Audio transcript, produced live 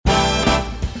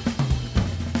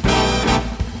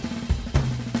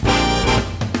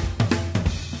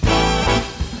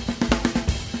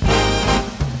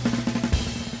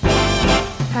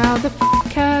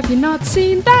not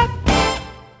seen that?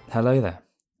 Hello there,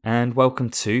 and welcome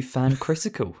to Fan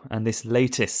Critical and this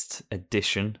latest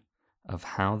edition of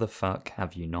How the Fuck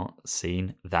Have You Not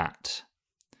Seen That?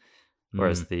 Or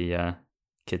as the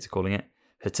kids are calling it,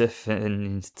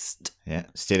 Hutterfinst. Yeah,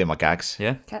 stealing my gags.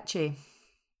 Yeah, Catchy.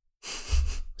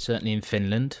 Certainly in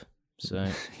Finland. So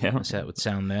yeah, that's how it would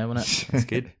sound there, wouldn't it? that's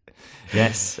good.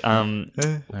 Yes. No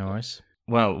worries.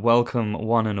 Well, welcome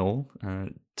one and all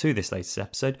to this latest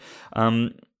episode,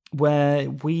 where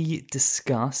we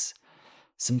discuss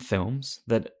some films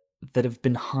that have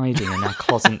been hiding in our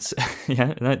closets.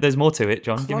 Yeah, no, there's more to it,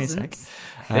 John. Give me a sec.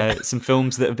 Some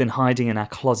films that have been hiding in our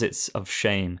closets of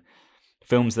shame.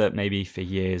 Films that maybe for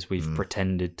years we've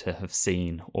pretended to have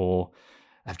seen or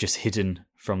have just hidden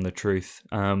from the truth.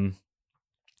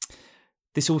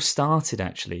 This all started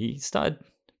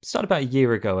about a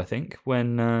year ago, I think,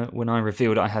 when I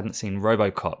revealed I hadn't seen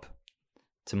RoboCop,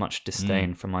 to much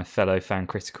disdain from my fellow Fan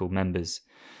Critical members.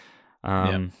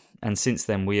 And since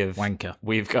then, we've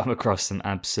come across some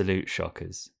absolute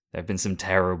shockers. There have been some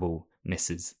terrible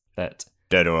misses. That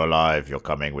Dead or alive, you're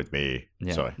coming with me.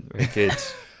 yeah, Sorry. very good.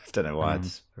 Don't know why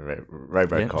it's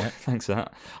RoboCop. Yeah, thanks for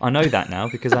that. I know that now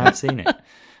because I have seen it.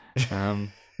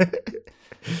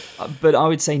 But I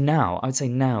would say now,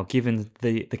 given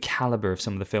the caliber of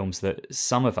some of the films that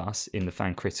some of us in the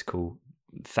Fan Critical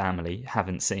family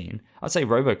haven't seen, I'd say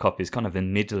RoboCop is kind of a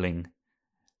middling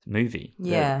movie.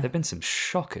 Yeah. There've been some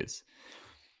shockers.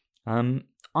 I'm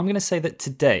going to say that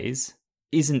today's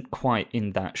isn't quite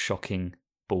in that shocking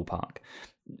ballpark.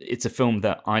 It's a film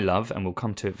that I love, and we'll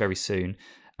come to it very soon.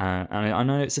 And I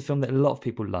know it's a film that a lot of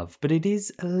people love, but it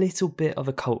is a little bit of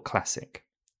a cult classic.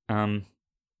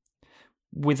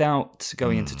 Without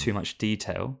going into too much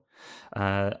detail,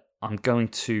 I'm going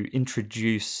to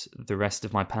introduce the rest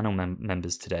of my panel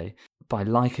members today by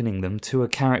likening them to a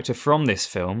character from this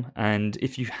film. And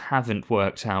if you haven't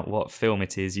worked out what film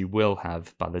it is, you will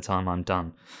have by the time I'm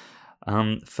done.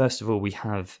 First of all, we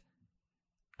have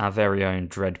our very own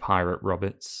Dread Pirate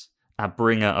Roberts, our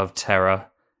bringer of terror.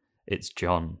 It's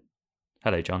John.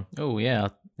 Hello, John. Oh, yeah.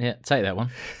 Yeah, take that one.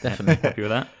 Definitely. Happy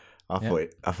with that? I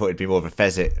thought it'd be more of a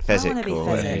Fezzik wanna be or Fezzik.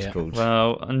 whatever it's called.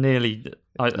 Well,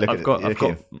 I've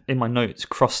got in my notes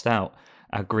crossed out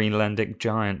our Greenlandic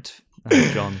giant,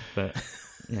 John, but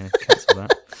yeah, cancel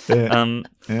that.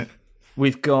 Yeah.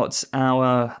 We've got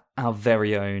our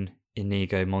very own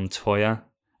Inigo Montoya,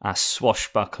 our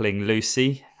swashbuckling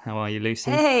Lucy. How are you,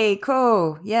 Lucy? Hey,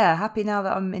 cool. Yeah, happy now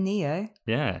that I'm in EO.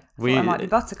 Yeah, I might be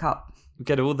Buttercup. we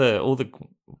get all the.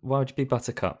 Why would you be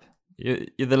Buttercup?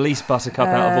 You're the least Buttercup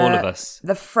out of all of us.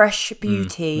 The fresh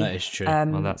beauty. that is true.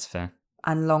 Well, that's fair.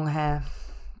 And long hair.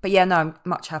 But yeah, no, I'm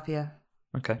much happier.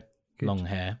 Okay. Good. Long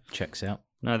hair. Checks out.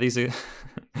 No, these are.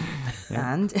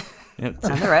 And Yeah, and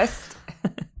the rest.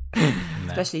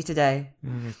 Especially today.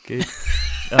 good.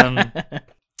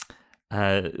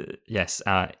 Yes,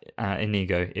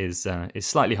 Inigo is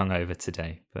slightly hungover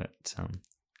today, but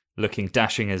looking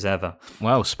dashing as ever.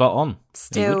 Well, spot on. He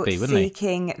Still would be, wouldn't he?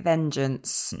 seeking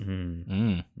vengeance.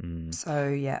 So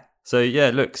yeah. So yeah,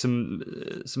 look, some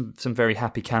very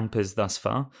happy campers thus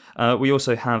far. We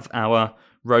also have our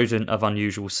rodent of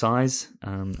unusual size,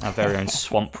 our very own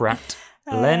swamp rat,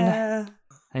 Len.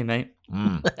 Hey, mate.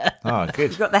 Oh, good.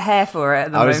 You've got the hair for it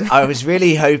at the moment. I was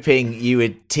really hoping you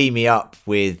would tee me up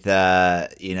with,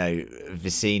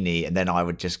 Vicini, and then I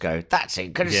would just go, "That's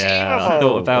inconceivable." Yeah, I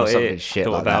thought about or it. shit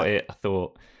Thought like about that. it. I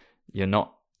thought you're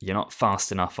not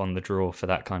fast enough on the draw for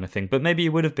that kind of thing, but maybe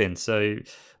you would have been. So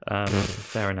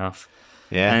fair enough.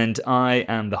 Yeah. And I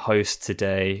am the host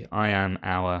today. I am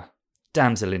our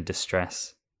damsel in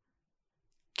distress,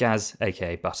 Gaz,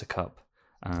 aka Buttercup.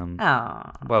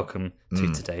 Welcome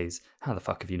to today's How the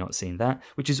Fuck Have You Not Seen That?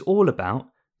 Which is all about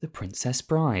The Princess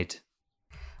Bride.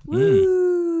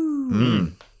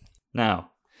 Woo!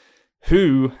 Now,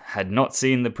 who had not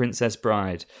seen The Princess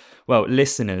Bride? Well,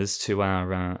 listeners to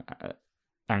our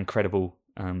incredible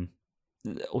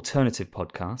alternative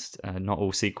podcast, Not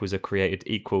All Sequels Are Created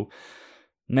Equal,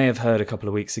 may have heard a couple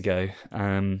of weeks ago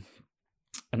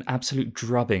an absolute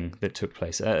drubbing that took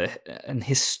place, a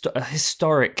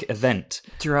historic event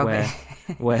Drubbing.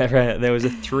 where there was a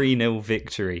 3-0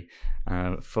 victory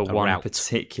for one rout.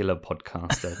 particular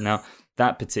podcaster. Now,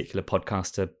 that particular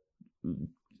podcaster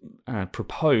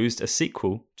proposed a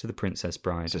sequel to The Princess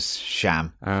Bride. It's a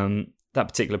sham. That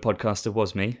particular podcaster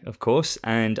was me, of course,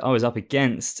 and I was up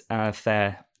against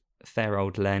fair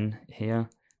old Len here,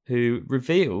 who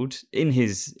revealed in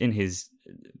his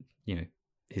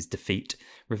his defeat,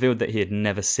 revealed that he had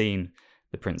never seen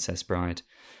The Princess Bride.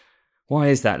 Why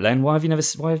is that, Len? Why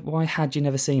had you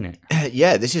never seen it?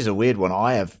 Yeah, this is a weird one.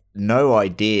 I have no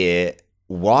idea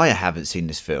why I haven't seen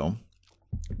this film.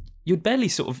 You'd barely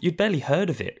heard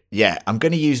of it. Yeah, I'm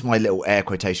going to use my little air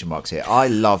quotation marks here. I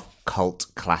love cult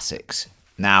classics.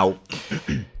 Now,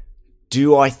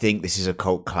 do I think this is a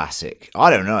cult classic? I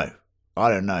don't know.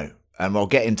 And I'll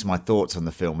get into my thoughts on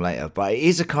the film later. But it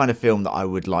is a kind of film that I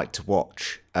would like to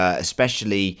watch.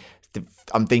 Especially,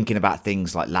 I'm thinking about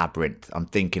things like Labyrinth. I'm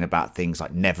thinking about things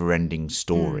like Neverending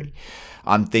Story.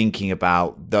 I'm thinking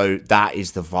about, though, that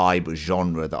is the vibe or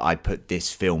genre that I put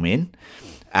this film in.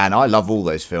 And I love all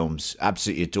those films.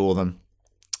 Absolutely adore them.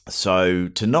 So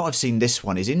to not have seen this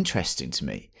one is interesting to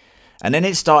me. And then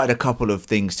it started a couple of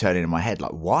things turning in my head.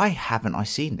 Like, why haven't I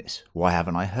seen this? Why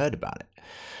haven't I heard about it?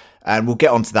 And we'll get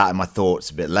onto that in my thoughts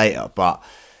a bit later. But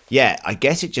yeah, I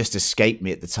guess it just escaped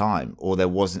me at the time. Or there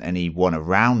wasn't anyone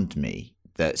around me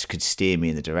that could steer me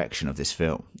in the direction of this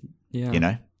film. Yeah. You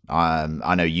know?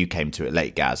 I know you came to it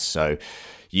late, Gaz. So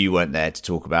you weren't there to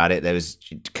talk about it. There was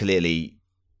clearly...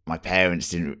 My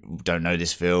parents don't know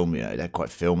this film. You know, they're quite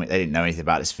filmic. They didn't know anything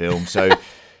about this film. So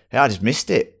yeah, I just missed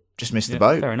it. Just missed the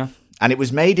boat. Fair enough. And it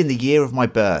was made in the year of my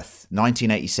birth,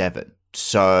 1987.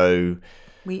 So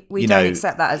we don't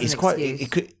accept that as an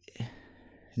excuse.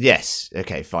 Yes.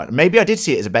 Okay, fine. Maybe I did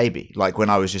see it as a baby, like when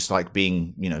I was just like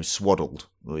being, swaddled.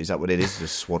 Or is that what it is?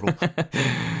 Just swaddled?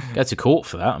 Go to court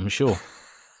for that, I'm sure.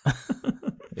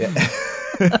 Yeah.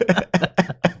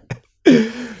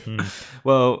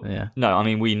 Well, Yeah. no, I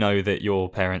mean, we know that your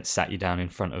parents sat you down in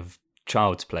front of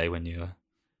Child's Play when you were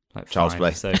like Child's 5,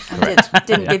 Play. So And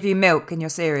didn't give you milk in your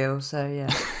cereal, so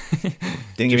yeah.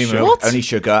 Didn't give me Just milk, sugar? only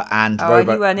sugar. And Oh, you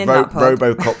weren't in that pod.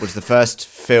 RoboCop was the first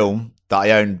film that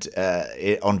I owned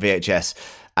on VHS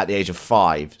at the age of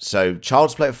 5. So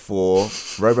Child's Play at 4,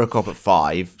 RoboCop at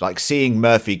 5. Like seeing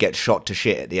Murphy get shot to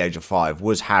shit at the age of 5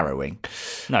 was harrowing.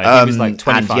 no, he was like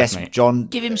 25, and yes, mate. John,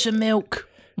 Give him some milk.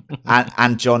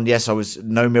 and John, yes, I was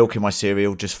no milk in my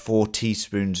cereal, just 4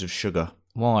 teaspoons of sugar.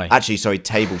 Why? Actually, sorry,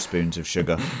 tablespoons of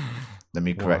sugar. Let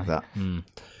me correct that.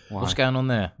 What's going on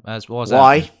there? Why's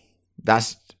Why?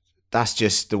 That's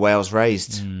just the way I was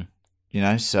raised.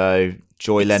 So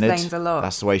Joy Leonard, Explains a lot.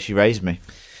 that's the way she raised me.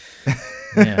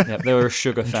 Yeah. Yep, they were a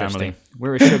sugar family.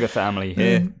 We're a sugar family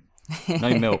here.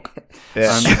 No milk.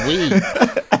 Yeah. Sweet.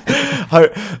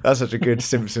 That's such a good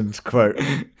Simpsons quote.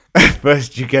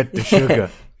 First you get the sugar.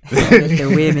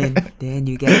 The women, then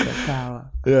you get the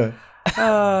power. Yeah.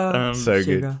 Oh, So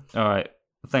sugar. All right.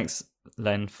 Thanks,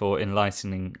 Len, for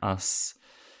enlightening us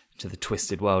to the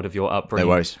twisted world of your upbringing.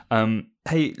 No worries.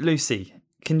 Hey, Lucy,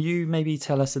 can you maybe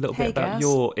tell us a little bit about Gaz.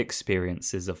 your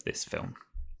experiences of this film?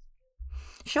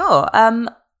 Sure.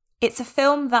 It's a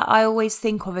film that I always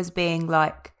think of as being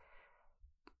like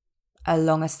a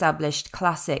long-established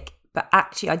classic, but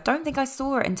actually, I don't think I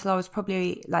saw it until I was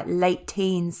probably like late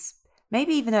teens,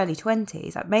 maybe even early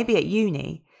 20s, like maybe at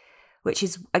uni, which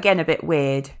is again a bit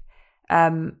weird.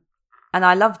 And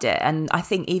I loved it. And I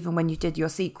think even when you did your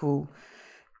sequel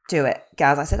to it,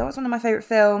 Gaz, I said, it's one of my favourite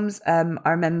films. I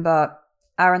remember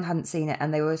Aaron hadn't seen it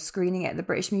and they were screening it at the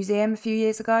British Museum a few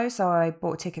years ago. So I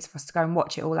bought tickets for us to go and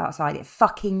watch it all outside. It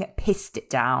fucking pissed it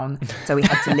down. So we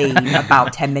had to leave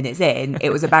about 10 minutes in.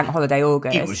 It was a bank holiday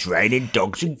August. It was raining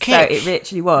dogs and So cats. it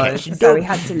literally was. Cats and So we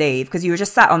dogs. had to leave because you were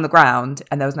just sat on the ground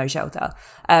and there was no shelter.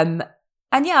 And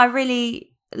yeah, I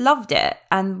really loved it.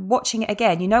 And watching it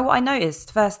again, you know what I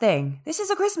noticed? First thing, this is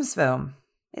a Christmas film.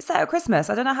 It's set at Christmas.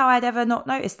 I don't know how I'd ever not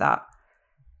noticed that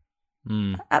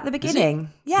at the beginning.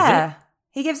 Yeah,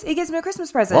 he gives me a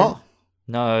Christmas present. What?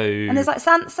 No. And there's like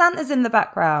Santa's in the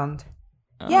background.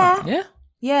 Oh. Yeah.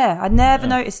 Yeah. I'd never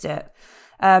noticed it.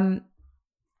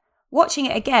 Watching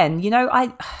it again,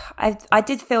 I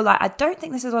did feel like I don't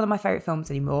think this is one of my favourite films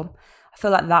anymore. I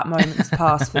feel like that moment has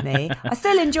passed for me. I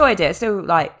still enjoyed it. Still,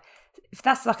 like, if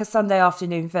that's like a Sunday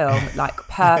afternoon film, like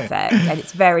perfect. And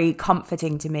it's very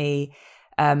comforting to me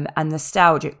and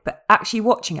nostalgic. But actually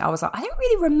watching it, I was like, I don't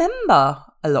really remember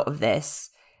a lot of this.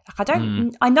 Like,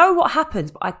 I know what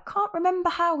happens, but I can't remember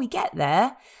how we get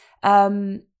there. I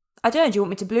don't know. Do you want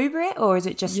me to bloober it, or is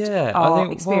it just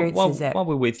our experiences? While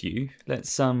we're with you,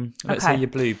 let's hear Okay. your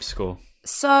bloob score.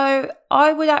 So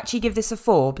I would actually give this a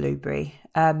 4 blueberry.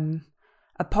 I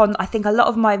think a lot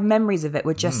of my memories of it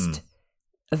were just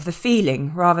of the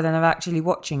feeling rather than of actually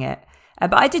watching it.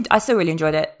 But I still really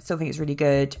enjoyed it. Still think it's really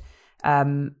good.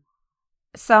 I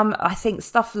think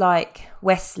stuff like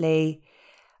Wesley,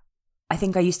 I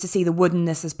think I used to see the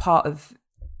woodenness as part of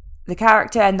the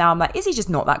character, and now I'm like, is he just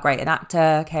not that great an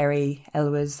actor? Cary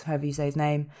Elwes, however you say his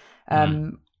name.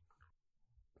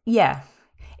 Yeah,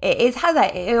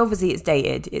 obviously it's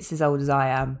dated. It's as old as I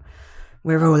am.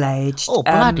 We're all aged. Oh,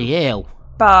 bloody hell.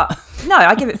 But no,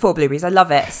 I give it 4 blueberries. I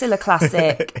love it. Still a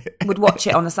classic. Would watch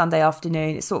it on a Sunday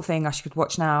afternoon. It's the sort of thing I should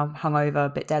watch now, hungover, a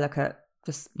bit delicate.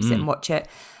 Just sit and watch it.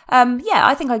 Yeah,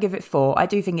 I think I give it 4. I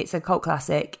do think it's a cult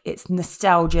classic. It's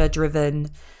nostalgia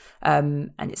driven,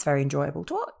 and it's very enjoyable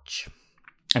to watch.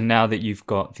 And now that you've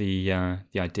got the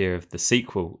idea of the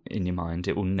sequel in your mind,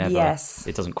 it will never. Yes.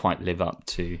 It doesn't quite live up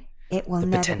to. It will the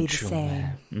never be the potential same.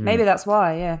 there. Maybe that's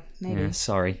why. Yeah, maybe. Yeah,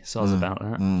 sorry, soz about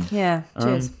that. Yeah.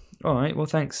 Cheers. All right. Well,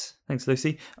 thanks,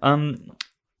 Lucy.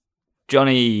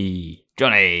 Johnny.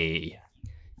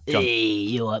 Hey,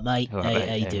 you alright, mate? All Hey, right,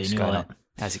 how you doing? what's You going alright? on?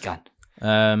 How's it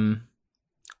going?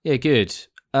 Yeah, good.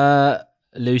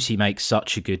 Lucy makes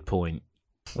such a good point.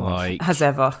 Like, As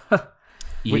ever.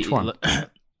 Which one?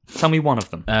 Tell me one of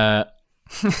them.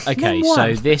 Okay, Name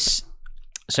one.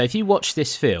 so if you watch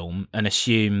this film and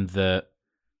assume that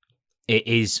it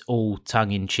is all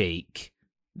tongue in cheek,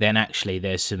 then actually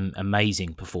there's some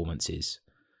amazing performances.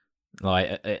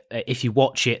 Like, if you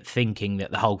watch it thinking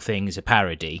that the whole thing is a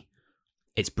parody,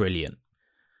 it's brilliant.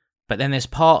 But then there's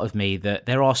part of me that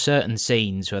there are certain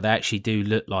scenes where they actually do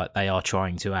look like they are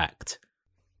trying to act,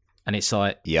 and it's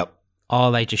like, Yep.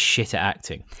 are they just shit at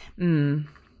acting?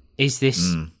 Is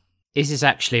this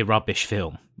actually a rubbish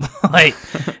film? Like,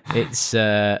 it's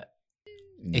a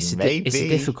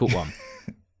difficult one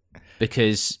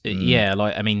because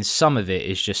like, I mean, some of it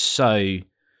is just so,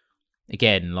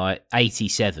 again, like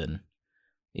 87.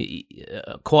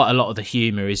 Quite a lot of the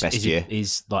humor is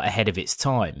like ahead of its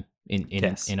time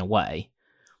in a way.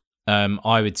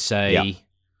 I would say,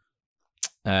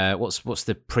 what's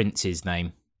the prince's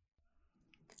name?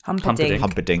 Humperdinck.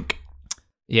 Humperdinck.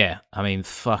 Yeah, I mean,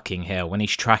 fucking hell, when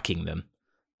he's tracking them,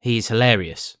 he's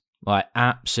hilarious. Like,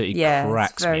 absolutely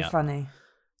cracks it's very me up. funny.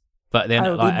 But then, I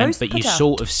will be like, most but you put out.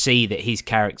 sort of see that his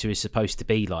character is supposed to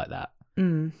be like that.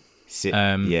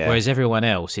 Yeah. Whereas everyone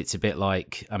else, it's a bit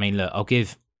like, I mean, look, I'll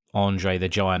give Andre the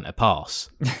Giant a pass.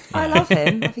 I love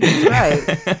him. I think he's great.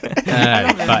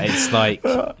 But it's like,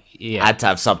 I yeah. had to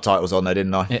have subtitles on there,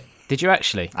 didn't I? Did you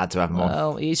actually? I had to have them on.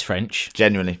 Well, he's French.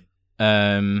 Genuinely.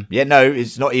 Yeah. No,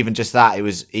 it's not even just that. It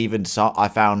was even I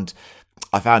found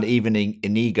even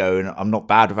Inigo, and I'm not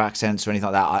bad with accents or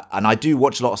anything like that. And I do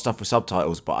watch a lot of stuff with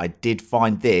subtitles, but I did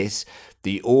find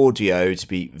the audio to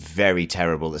be very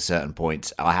terrible at certain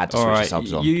points. I had to switch the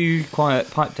subs on. You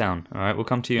quiet, pipe down. All right, we'll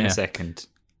come to you in a second.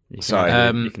 Sorry.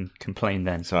 You can complain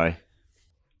then. Sorry.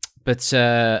 But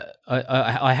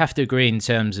I have to agree in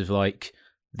terms of, like,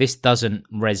 this doesn't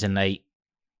resonate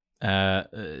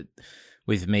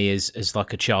with me as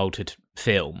like a childhood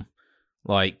film.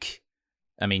 Like,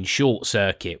 I mean, Short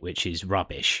Circuit, which is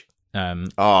rubbish.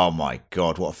 Oh my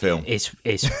god, what a film! It's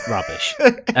rubbish.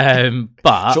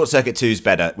 But Short Circuit 2 is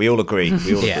better. We all agree.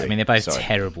 yeah, I mean, they're both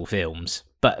terrible films.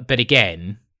 But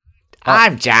again,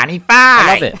 I'm Johnny Five.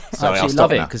 I love it. Sorry, I I'll absolutely stop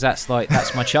love it now. because that's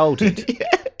my childhood.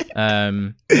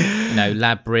 You know,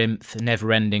 Labyrinth,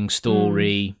 Never Ending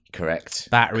Story, Correct.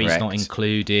 Batteries Correct. Not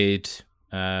Included.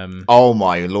 Oh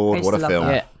my lord, I what a used to love film!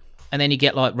 that. Yeah. And then you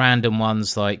get like random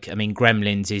ones like, I mean,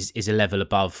 Gremlins is a level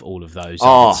above all of those, I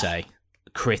Oh. would say.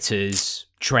 Critters,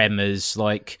 Tremors,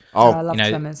 like, Oh, I love you know,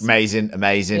 Tremors. amazing.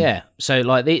 yeah. So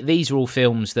like these are all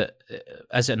films that,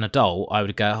 as an adult, I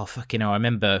would go, oh fucking hell, I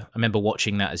remember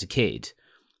watching that as a kid.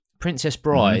 Princess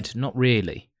Bride, not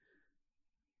really.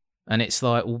 And it's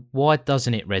like, well, why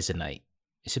doesn't it resonate?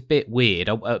 It's a bit weird.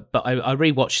 But I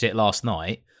rewatched it last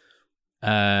night,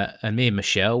 and me and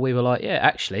Michelle, we were like, yeah,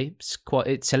 actually,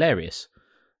 it's hilarious.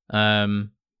 And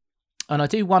I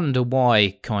do wonder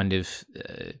why, kind of.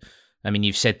 I mean,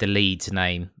 you've said the lead's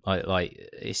name. Like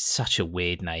it's such a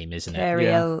weird name, isn't it? Carrie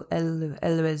Yeah.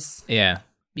 Elwes. Yeah.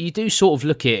 But you do sort of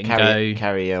look at it and go,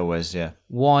 Carrie Elwes, yeah.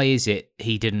 why is it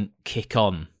he didn't kick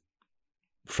on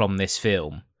from this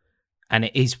film? And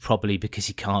it is probably because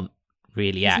he can't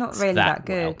really He's act not really that that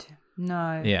well. good.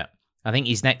 No. Yeah. I think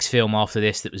his next film after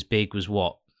this that was big was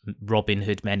what? Robin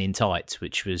Hood Men in Tights,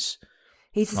 which was...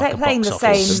 He's Like a playing box the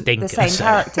office same stinker, the same so-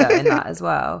 character in that as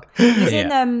well. He's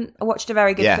in I watched a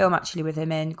very good Yeah. film actually with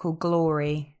him in called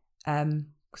Glory,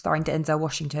 starring Denzel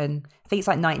Washington. I think it's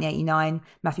like 1989.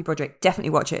 Matthew Broderick. Definitely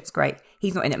watch it. It's great.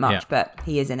 He's not in it much, Yeah. but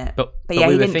he is in it. But yeah,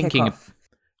 we he were didn't thinking kick off.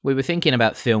 We were thinking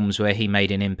about films where he made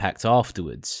an impact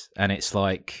afterwards, and it's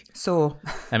like, Saw.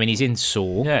 I mean, he's in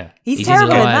Saw. Yeah. He's in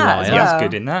terrible in Liar, that Liar. as He was well.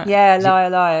 good in that. Yeah, Liar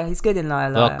Liar. He's good in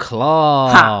Liar The Liar.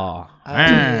 Claw.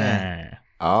 yeah.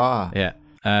 Ah. Yeah.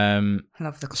 I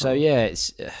love the. So yeah,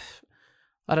 it's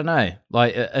I don't know.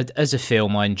 Like as a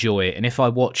film, I enjoy it, and if I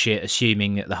watch it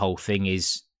assuming that the whole thing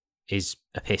is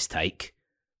a piss take,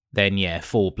 then yeah,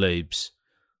 4 bloobs.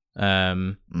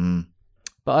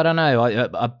 But But I don't know.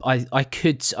 I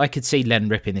could see Len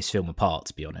ripping this film apart,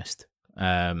 to be honest.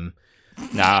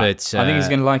 Nah, but I think he's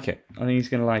going to like it.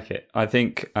 I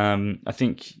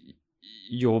think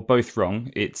you're both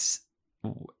wrong. It's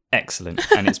excellent,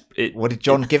 and What did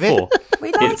John give it? 4.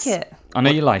 We like it. I know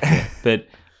you like it, but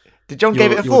Did John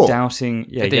give it a you're 4? doubting.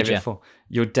 Yeah, I he did, gave it yeah. a 4.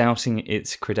 You're doubting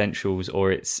its credentials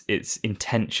or its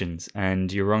intentions,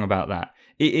 and you're wrong about that.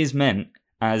 It is meant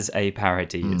as a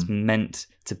parody. It's meant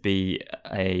to be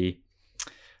a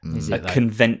Is it, though?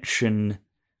 convention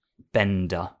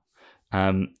bender,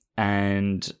 and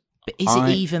But is it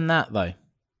even that, though?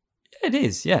 it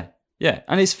is, yeah,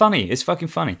 and it's funny. It's fucking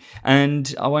funny,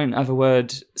 and I won't have a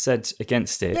word said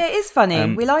against it. Yeah, it is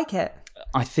funny. We like it.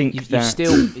 I think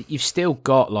You've still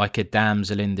got like a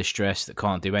damsel in distress that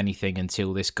can't do anything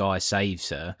until this guy saves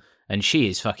her, and she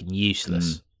is fucking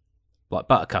useless. Like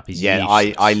Buttercup is Yeah,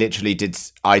 useless. I literally did.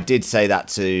 I did say that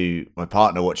to my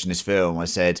partner watching this film. I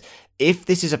said, if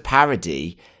this is a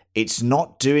parody, it's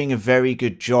not doing a very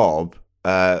good job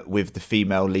with the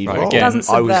female lead Right, role. again, doesn't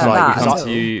I was subvert like, that.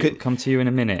 come because to you in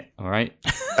a minute. All right.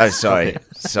 oh, sorry,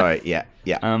 sorry, yeah.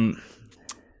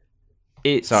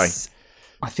 It's Sorry.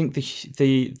 I think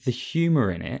the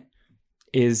humor in it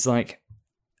is like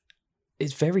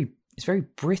it's very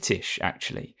British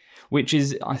actually, which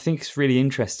is I think it's really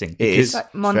interesting. It is. Because,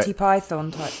 Like Monty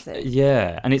Python type thing.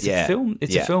 yeah, and it's Yeah, a film.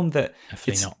 It's yeah. a film that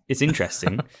Definitely not. it's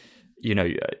interesting. You know,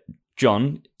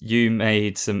 John, you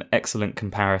made some excellent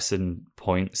comparison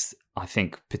points. I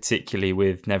think particularly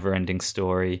with Neverending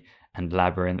Story and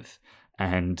Labyrinth,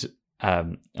 and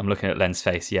I'm looking at Len's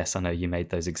face. Yes, I know you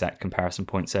made those exact comparison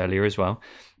points earlier as well,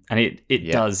 and it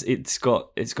Yeah. does. It's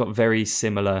got very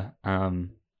similar.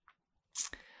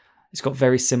 It's got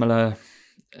very similar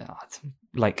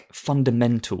like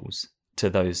fundamentals to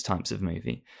those types of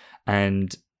movie,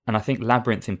 and I think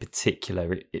Labyrinth in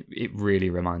particular it really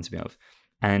reminds me of,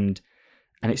 and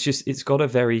it's got a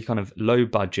very kind of low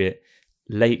budget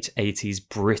late 80s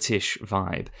British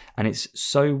vibe, and it's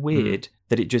so weird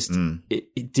that it just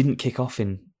it didn't kick off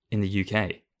in the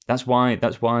UK. That's why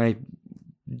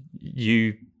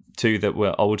you two that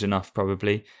were old enough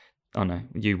probably, oh no,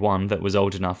 you one that was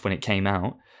old enough when it came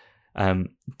out,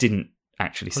 didn't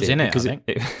actually see Was it in it, I because think.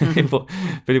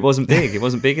 but it wasn't big. It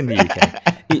wasn't big in the UK.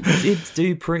 It did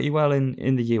do pretty well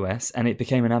in the US, and it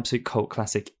became an absolute cult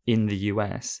classic in the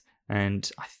US. And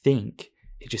I think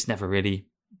it just never really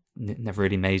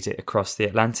made it across the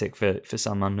Atlantic for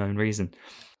some unknown reason.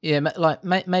 Yeah, like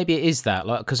maybe it is that,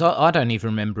 like, because I don't even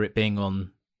remember it being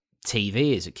on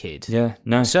TV as a kid. Yeah,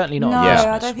 no, Certainly not No, on I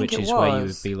Christmas, don't think which it is where you would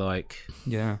was. be like,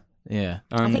 yeah. yeah.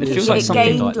 I think It it feels like gained,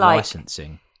 something like like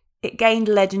licensing. it gained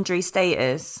legendary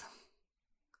status.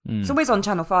 Mm. It's always on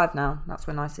Channel 5 now. That's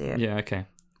when I see it. Yeah, okay.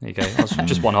 There you go. I was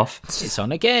just one off. It's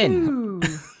on again.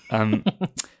 Ooh.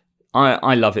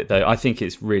 I love it though. I think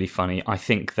it's really funny. I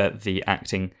think that the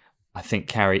acting, I think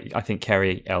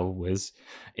Cary Elwes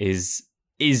is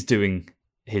doing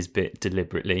his bit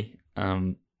deliberately,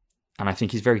 and I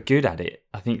think he's very good at it.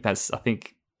 I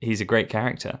think he's a great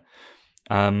character.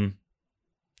 All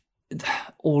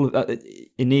of that,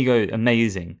 Inigo,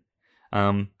 amazing.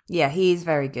 Yeah, he's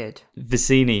very good.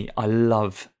 Vicini, I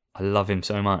love him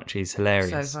so much. He's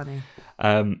hilarious. So funny.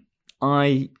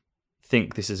 I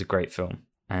think this is a great film,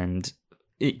 and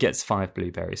it gets 5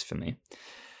 blueberries for me.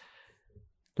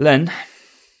 Len,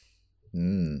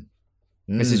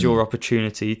 this is your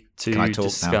opportunity Can I to talk now?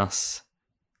 discuss.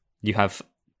 You have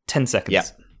 10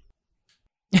 seconds.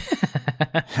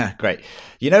 Yeah. Great.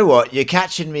 You know what? You're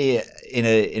catching me in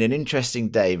an interesting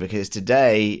day, because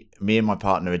today me and my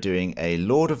partner are doing a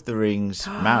Lord of the Rings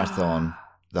marathon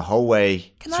the whole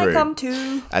way Can through. I come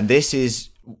too? And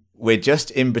we're just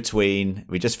in between.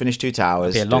 We just finished 2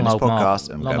 towers Be a doing long this old podcast,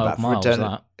 mile. and we're Long going old back for miles,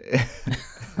 Return.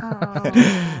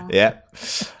 Aw. Yeah.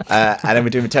 And then we're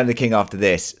doing Return of the King after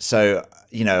this. So,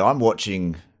 I'm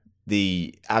watching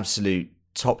the absolute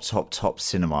top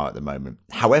cinema at the moment.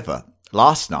 However,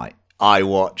 last night I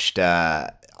watched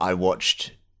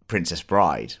Princess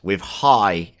Bride with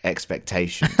high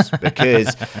expectations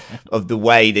because of the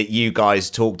way that you guys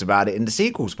talked about it in the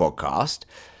sequels podcast.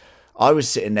 I was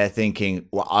sitting there thinking,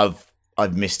 well,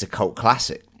 I've missed a cult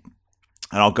classic.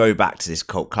 And I'll go back to this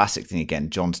cult classic thing again.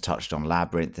 John's touched on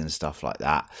Labyrinth and stuff like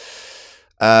that.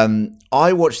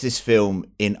 I watched this film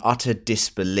in utter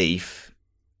disbelief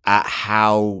at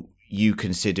how you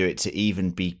consider it to even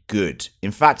be good.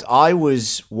 In fact, I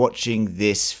was watching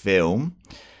this film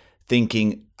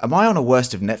thinking, am I on a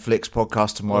Worst of Netflix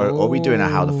podcast tomorrow? Or are we doing a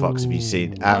How the Fucks Have You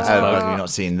Seen? Have you not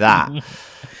seen that?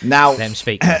 Now, Let him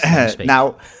speak. Let him speak.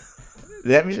 now,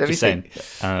 let me Just think.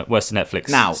 saying, Worst of Netflix,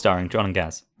 Now- starring John and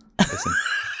Gaz. Listen.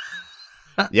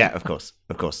 Yeah, of course.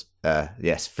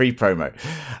 Yes, free promo.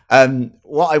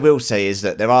 What I will say is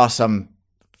that there are some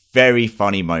very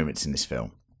funny moments in this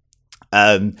film.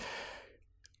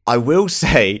 I will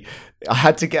say I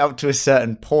had to get up to a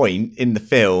certain point in the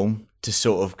film to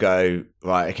sort of go,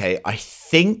 right, okay, I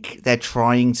think they're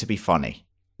trying to be funny.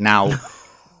 Now,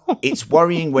 it's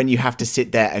worrying when you have to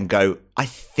sit there and go, I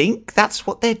think that's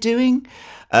what they're doing.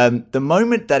 The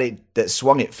moment that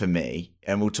swung it for me,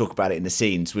 and we'll talk about it in the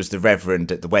scenes, was the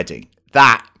Reverend at the wedding.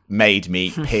 That made me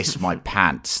piss my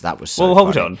pants. That was so Well,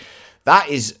 hold funny. on.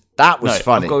 That was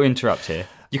funny. I've got to interrupt here.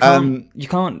 You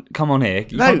can't come on here.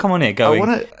 You can't come on here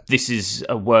going, this is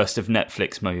a worst of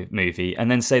Netflix movie, and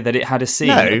then say that it had a scene,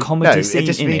 a comedy scene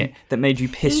in it that made you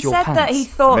piss your pants. He said that he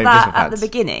thought that at the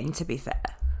beginning, to be fair.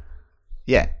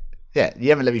 Yeah, you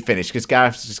haven't let me finish because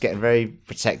Gareth's just getting very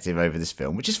protective over this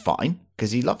film, which is fine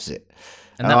because he loves it.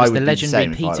 And that was the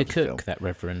legendary Peter Cook, that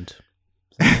Reverend.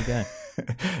 So there you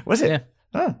go. Was it?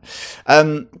 Yeah.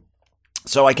 Oh.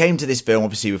 So I came to this film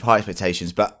obviously with high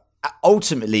expectations, but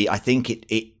ultimately I think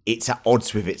it's at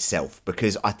odds with itself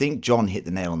because I think John hit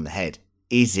the nail on the head.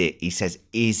 Is it? He says,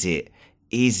 is it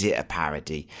a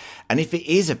parody? And if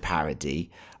it is a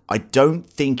parody, I don't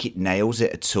think it nails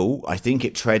it at all. I think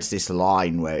it treads this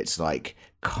line where it's like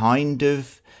kind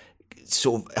of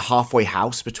sort of halfway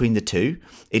house between the two.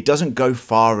 It doesn't go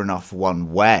far enough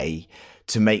one way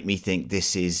to make me think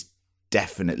this is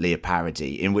definitely a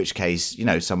parody, in which case,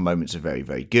 some moments are very,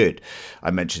 very good.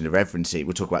 I mentioned the Reverend scene.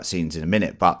 We'll talk about scenes in a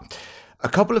minute, but a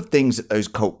couple of things that those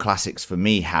cult classics for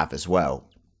me have as well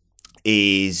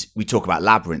is we talk about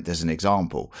Labyrinth as an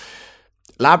example.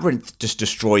 Labyrinth just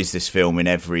destroys this film in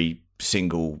every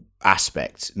single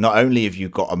aspect. Not only have you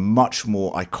got a much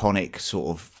more iconic sort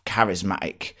of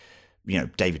charismatic,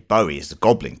 David Bowie is the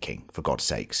Goblin King, for God's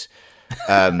sakes.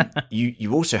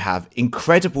 You also have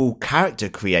incredible character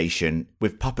creation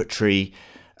with puppetry,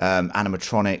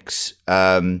 animatronics,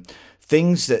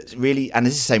 things that really, and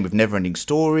it's the same with Neverending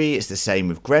Story, it's the same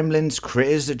with Gremlins,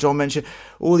 Critters that John mentioned.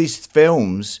 All these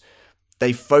films,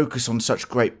 they focus on such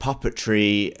great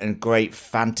puppetry and great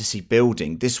fantasy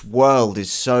building. This world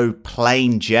is so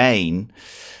plain Jane,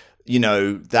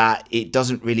 that it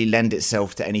doesn't really lend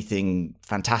itself to anything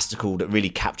fantastical that really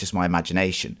captures my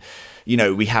imagination.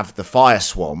 We have the fire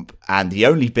swamp, and the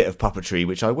only bit of puppetry,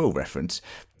 which I will reference,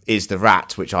 is the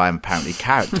rat, which I am apparently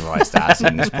characterised as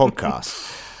in this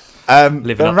podcast.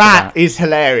 The rat is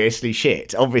hilariously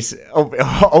shit.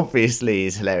 Obviously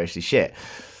is hilariously shit.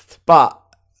 But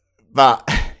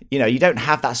you don't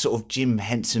have that sort of Jim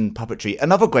Henson puppetry.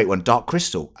 Another great one, Dark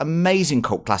Crystal, amazing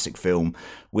cult classic film,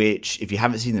 which if you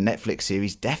haven't seen the Netflix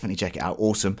series, definitely check it out.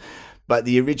 Awesome. But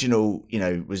the original,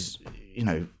 was,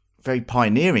 very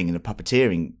pioneering in the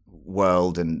puppeteering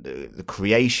world and the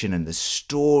creation and the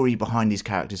story behind these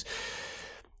characters.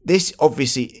 This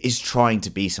obviously is trying to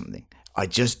be something. I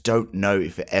just don't know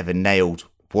if it ever nailed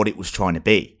what it was trying to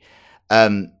be.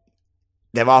 There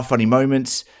are funny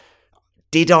moments.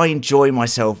 Did I enjoy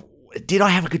myself? Did I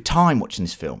have a good time watching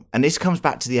this film? And this comes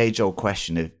back to the age-old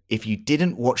question of if you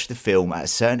didn't watch the film at a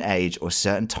certain age or a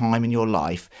certain time in your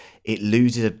life, it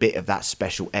loses a bit of that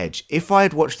special edge. If I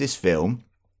had watched this film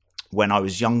when I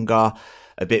was younger,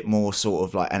 a bit more sort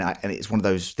of like, and it's one of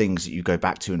those things that you go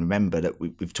back to and remember that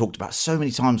we've talked about so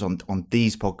many times on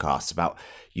these podcasts about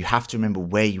you have to remember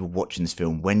where you were watching this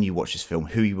film, when you watched this film,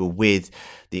 who you were with,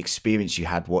 the experience you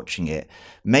had watching it.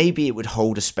 Maybe it would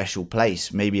hold a special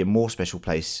place, maybe a more special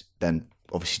place than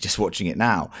obviously just watching it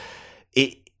now.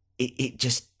 It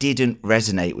just didn't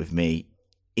resonate with me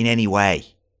in any way.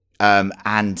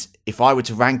 And if I were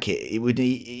to rank it, it would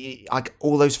like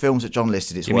all those films that John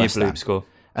listed. It's worse than. Give me a blue score.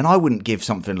 And I wouldn't give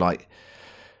something like.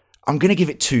 I'm going to give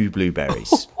it 2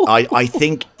 blueberries. I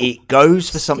think it goes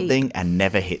for something and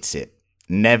never hits it.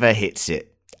 Never hits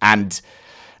it, and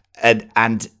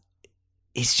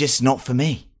it's just not for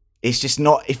me. It's just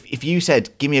not. If you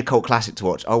said give me a cult classic to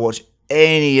watch, I'll watch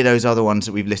any of those other ones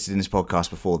that we've listed in this podcast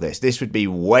before this. This would be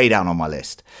way down on my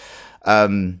list.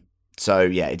 So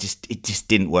yeah, it just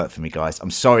didn't work for me, guys.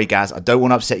 I'm sorry, Gaz. I don't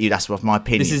want to upset you. That's my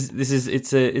opinion.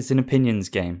 It's an opinions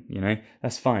game.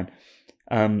 That's fine.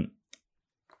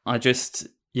 I just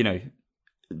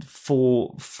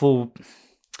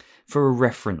for a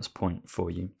reference point for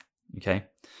you, okay.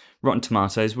 Rotten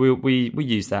Tomatoes, we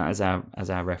use that as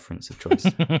our reference of choice.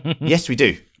 Yes, we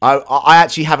do. I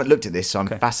actually haven't looked at this, so I'm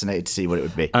fascinated to see what it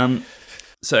would be.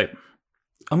 So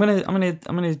I'm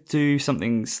gonna do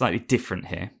something slightly different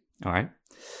here. All right.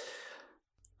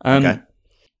 Okay.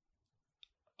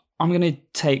 I'm gonna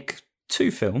take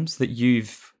 2 films that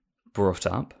you've brought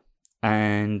up,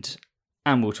 and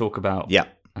we'll talk about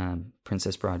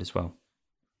Princess Bride as well.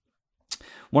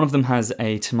 One of them has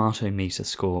a tomato meter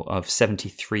score of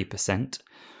 73%.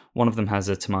 One of them has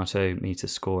a tomato meter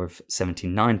score of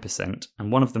 79%.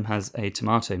 And one of them has a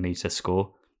tomato meter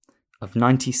score of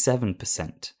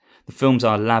 97%. The films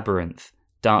are Labyrinth,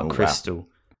 Dark Crystal,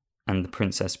 and The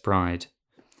Princess Bride.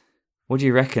 What do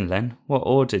you reckon, Len? What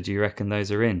order do you reckon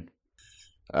those are in?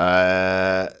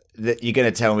 You're going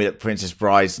to tell me that Princess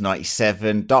Bride's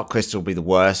 97. Dark Crystal will be the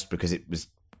worst because it was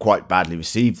quite badly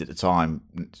received at the time.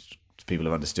 People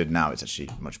have understood now it's actually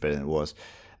much better than it was.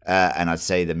 And I'd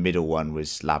say the middle one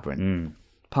was Labyrinth.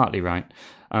 Partly right.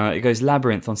 It goes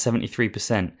Labyrinth on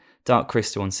 73%, Dark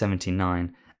Crystal on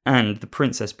 79%, and The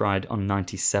Princess Bride on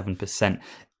 97%.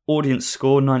 Audience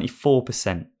score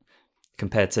 94%,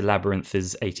 compared to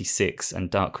Labyrinth's 86% and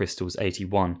Dark Crystal's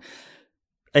 81%.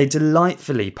 A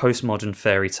delightfully postmodern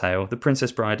fairy tale, The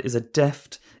Princess Bride is a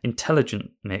deft,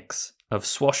 intelligent mix of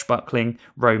swashbuckling,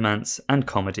 romance, and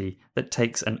comedy that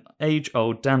takes an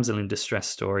age-old damsel in distress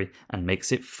story and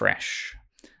makes it fresh.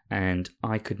 And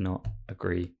I could not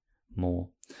agree more.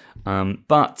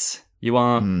 But you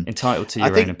are entitled to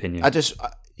your own opinion.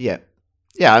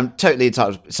 I'm totally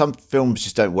entitled. Some films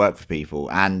just don't work for people,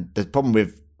 and the problem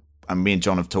with, and me and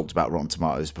John have talked about Rotten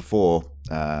Tomatoes before,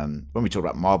 when we talk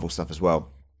about Marvel stuff as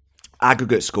well.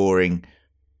 Aggregate scoring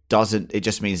it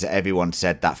just means that everyone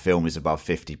said that film is above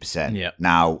 50%. Yeah.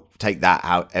 Now, take that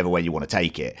however way you want to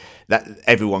take it. That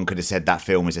everyone could have said that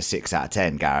film is a 6 out of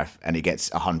 10, Gareth, and it gets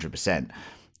 100%.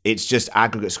 It's just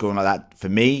aggregate scoring like that. For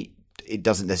me, it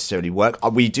doesn't necessarily work.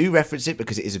 We do reference it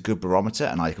because it is a good barometer,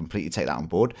 and I completely take that on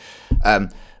board.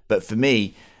 But for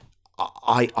me,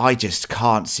 I just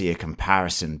can't see a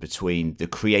comparison between the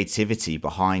creativity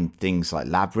behind things like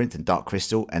Labyrinth and Dark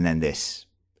Crystal and then this.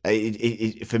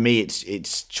 For me,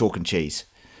 it's chalk and cheese.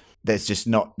 There's just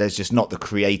not the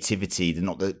creativity,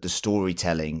 not the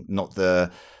storytelling, not the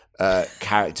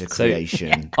character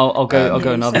creation. I'll go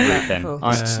another route then.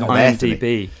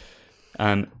 IMDb,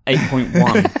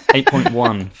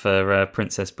 8.1 for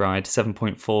Princess Bride,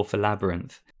 7.4 for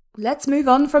Labyrinth. Let's move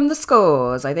on from the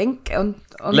scores, I think.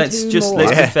 Let's be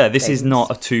fair. This is not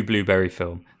a Two Blueberry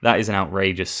film. That is an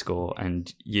outrageous score,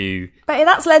 and But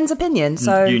that's Len's opinion,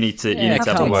 so you need to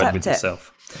have a word with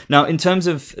yourself. Now, in terms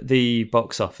of the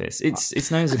box office,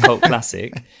 it's known as a cult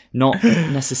classic, not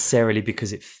necessarily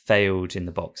because it failed in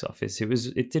the box office.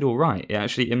 It did all right.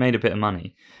 It made a bit of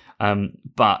money,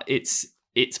 but its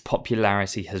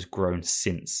popularity has grown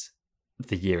since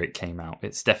the year it came out.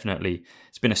 It's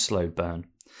been a slow burn.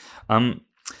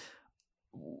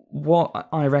 What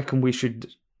I reckon we should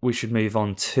move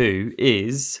on to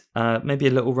is maybe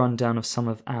a little rundown of some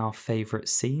of our favourite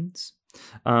scenes.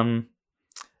 Len,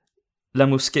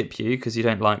 we'll skip you because you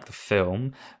don't like the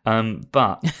film.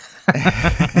 But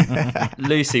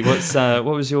Lucy, what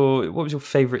was your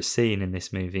favourite scene in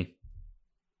this movie?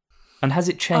 And has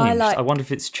it changed? I wonder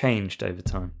if it's changed over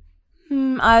time.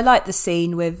 I like the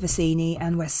scene with Vicini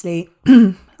and Wesley.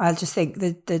 I just think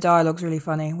the dialogue's really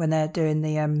funny when they're doing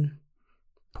the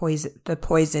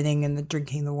poisoning and the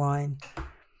drinking the wine.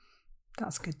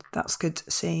 That's good. That's a good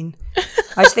scene.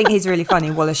 I just think he's really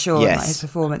funny, Wallace Shawn, like his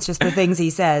performance. Just the things he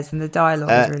says and the dialogue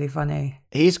is really funny.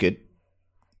 He's good.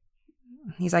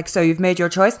 He's like, so you've made your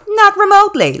choice? Not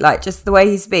remotely. Like, just the way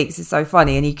he speaks is so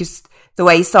funny. And the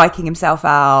way he's psyching himself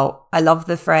out. I love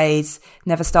the phrase,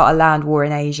 never start a land war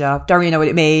in Asia. Don't really know what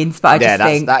it means, but I just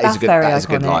think that's very iconic. That is a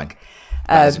good line.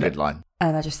 That is a good line.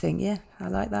 And I just think, I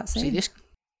like that scene. See,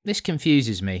 this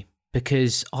confuses me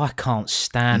because I can't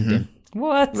stand him.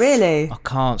 What? Really? I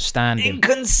can't stand him.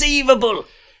 Inconceivable.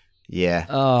 Yeah.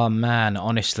 Oh, man,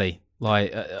 honestly.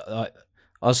 Like, I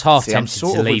was half tempted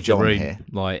to leave the room here.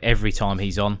 Like, every time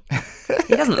he's on.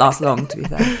 He doesn't last long, to be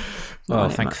fair. Oh,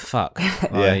 thank fuck.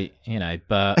 Like,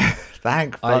 but...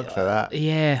 Thank fuck for that.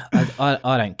 Yeah,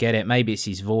 I don't get it. Maybe it's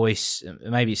his voice.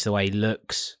 Maybe it's the way he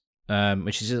looks,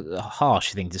 which is a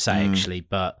harsh thing to say, actually,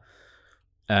 but...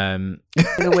 He's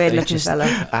a weird-looking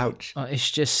fella. Ouch. It's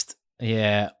just,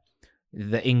 the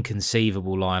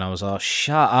inconceivable line. I was like,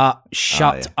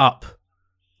 shut up.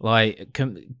 Like,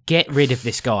 get rid of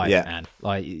this guy, man.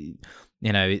 Like,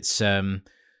 it's... and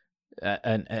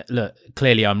look,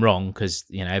 clearly I'm wrong because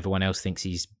everyone else thinks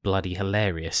he's bloody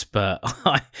hilarious, but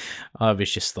I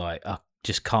was just like, I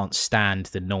just can't stand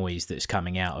the noise that's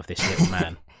coming out of this little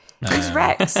man. He's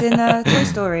Rex in Toy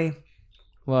Story.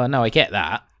 Well, no, I get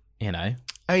that.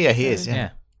 Oh yeah, he is. Yeah,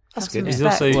 that's good. He's all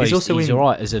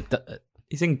right as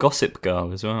he's in Gossip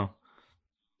Girl as well.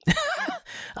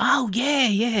 Oh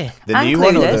yeah. The and new Clueless.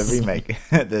 one or the remake?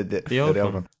 the old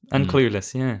one. And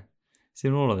Clueless, yeah. He's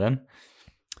in all of them.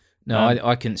 No,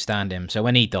 I couldn't stand him. So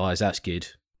when he dies, that's good.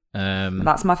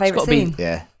 That's my favourite scene.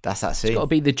 Yeah, that's that scene. It's got to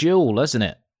be the duel, hasn't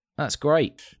it? That's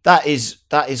great. That is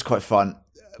quite fun.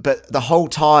 But the whole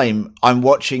time I'm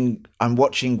watching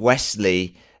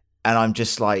Wesley, and I'm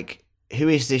just like, who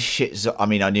is this shit? I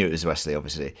mean, I knew it was Wesley,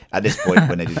 obviously, at this point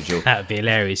when they did the duel. That would be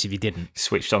hilarious if you didn't.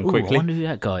 Switched on Ooh, quickly. I wonder who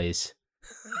that guy is.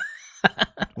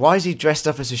 Why is he dressed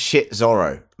up as a shit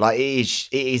Zorro? Like, it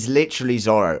is literally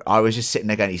Zorro. I was just sitting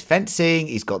there going, he's fencing,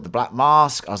 he's got the black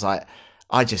mask. I was like,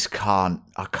 I can't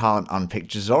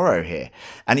unpicture Zorro here.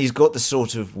 And he's got the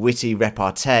sort of witty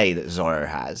repartee that Zorro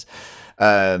has.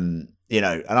 And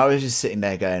I was just sitting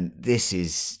there going,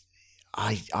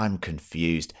 I'm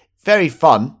confused. Very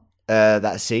fun.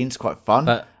 That scene's quite fun.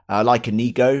 But I like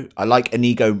Inigo. I like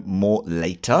Inigo more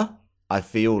later. I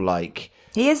feel like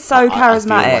he is so charismatic.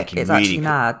 I feel like It's really actually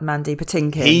mad. Mandy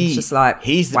Patinkin. He's just like,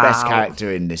 he's the wow. best character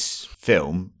in this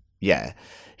film. Yeah,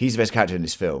 he's the best character in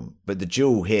this film. But the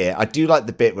duel here, I do like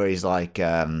the bit where he's like, do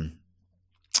you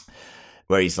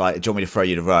want me to throw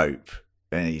you the rope?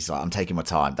 And he's like, I'm taking my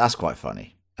time. That's quite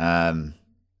funny.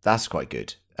 That's quite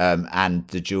good. And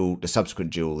the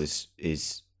subsequent duel is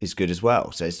good as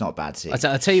well. So it's not a bad scene.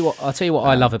 I'll tell you what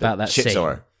I love about that shit, scene.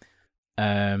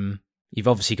 Zorro. You've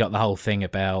obviously got the whole thing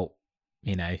about,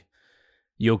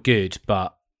 you're good,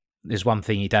 but there's one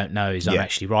thing you don't know is I'm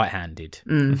actually right-handed.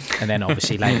 And then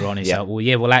obviously later on, he's like,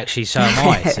 well, actually, so am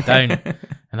I. So don't.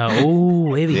 And I'm like,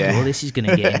 oh, here we go. This is going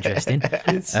to get interesting.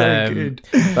 It's so good.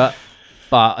 But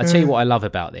I tell you what I love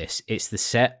about this. It's the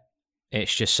set.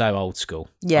 It's just so old school.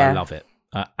 Yeah. I love it.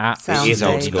 I absolutely It is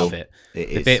old school. love it. It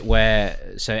The is. bit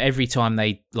where, so every time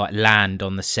they like land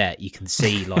on the set, you can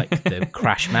see like the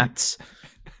crash mats.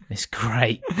 It's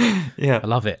great. Yeah. I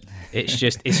love it. It's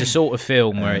a sort of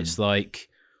film where it's like,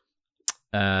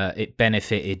 it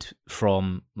benefited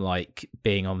from like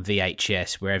being on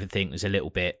VHS where everything was a little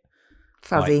bit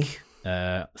Fuzzy.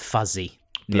 fuzzy.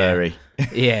 Blurry.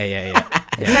 Yeah.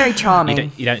 It's very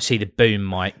charming. You don't see the boom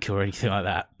mic or anything like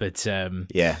that, but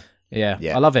Yeah.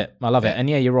 I love it. And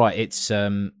yeah, you're right. It's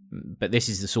but this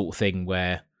is the sort of thing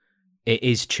where it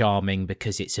is charming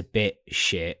because it's a bit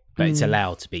shit, but it's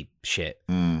allowed to be shit.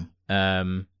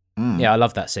 Yeah, I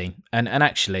love that scene. And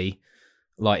actually,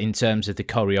 like in terms of the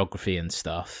choreography and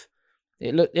stuff,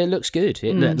 it looks good.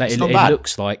 It looks like It's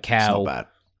not how bad.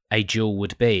 a duel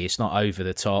would be. It's not over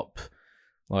the top.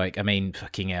 Like, I mean,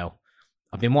 fucking hell.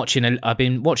 I've been watching a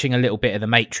little bit of The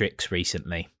Matrix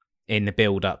recently in the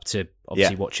build up to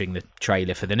obviously watching the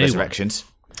trailer for the new Resurrections.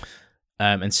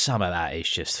 one. And some of that is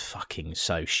just fucking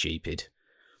so stupid.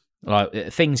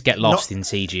 Like things get lost in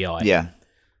CGI. Yeah.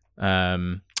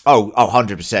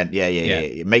 100%.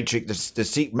 Yeah.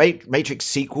 Matrix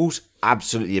sequels,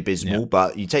 absolutely abysmal.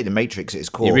 But you take the Matrix at its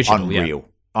core, original, unreal.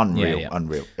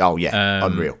 Unreal. Oh yeah,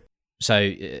 unreal.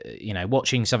 So,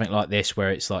 watching something like this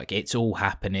where it's like it's all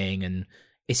happening and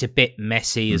it's a bit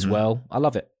messy as well. I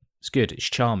love it. It's good. It's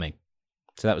charming.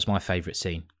 So that was my favourite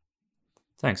scene.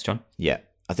 Thanks, John. Yeah.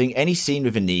 I think any scene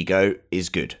with Inigo is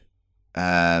good.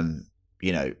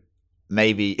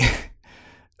 Maybe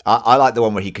I like the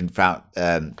one where he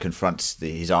confronts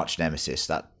his arch nemesis.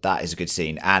 That is a good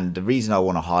scene. And the reason I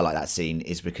want to highlight that scene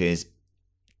is because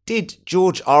did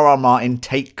George R.R. Martin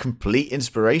take complete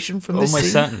inspiration from this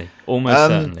scene? Almost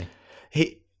certainly.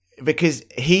 Because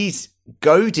he's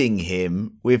goading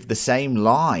him with the same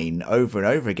line over and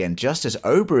over again, just as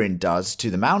Oberyn does to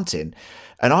the Mountain.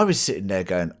 And I was sitting there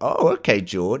going, oh, okay,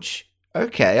 George.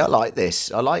 Okay, I like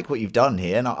this. I like what you've done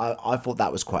here. And I thought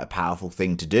that was quite a powerful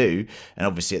thing to do. And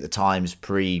obviously at the times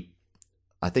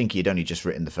I think he'd only just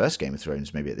written the first Game of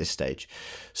Thrones, maybe at this stage.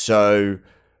 So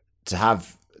to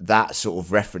have that sort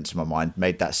of reference in my mind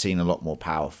made that scene a lot more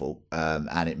powerful.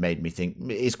 And it made me think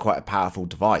it is quite a powerful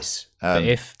device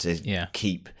to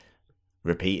keep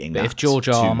repeating that. But if George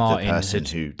R. R. Martin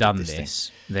had done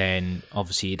this, then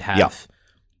obviously you'd have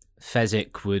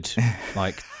Fezzik would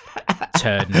like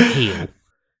turn heel,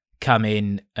 come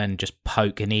in and just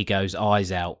poke Inigo's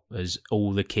eyes out as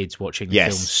all the kids watching the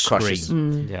film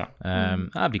scream.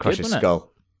 That'd be Crush good, his wouldn't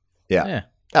skull. it? Yeah,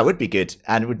 that would be good,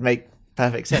 and it would make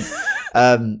perfect sense.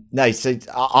 No, so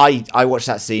I watched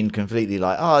that scene completely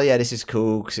like, oh yeah, this is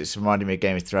cool because it's reminding me of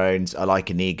Game of Thrones. I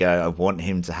like Inigo. I want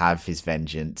him to have his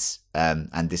vengeance.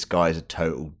 And this guy is a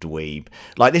total dweeb.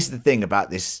 Like, this is the thing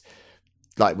about this.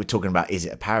 Like, we're talking about, is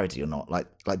it a parody or not? Like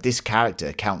this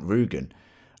character, Count Rugen,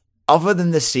 other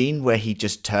than the scene where he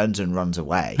just turns and runs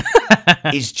away,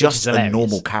 is just a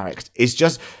normal character. It's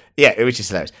just, which is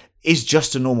hilarious. Is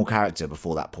just a normal character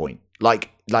before that point.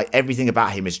 Like everything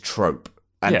about him is trope.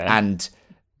 And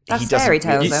that's he doesn't. Fairy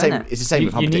tales, isn't it? It's the same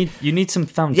with Humperdinck. You need some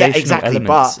foundational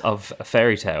elements but, of a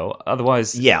fairy tale.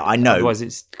 Otherwise, I know. Otherwise,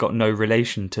 it's got no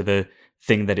relation to the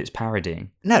thing that it's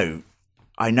parodying. No,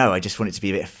 I know. I just want it to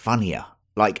be a bit funnier.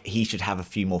 like he should have a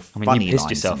few more I funny mean, you pissed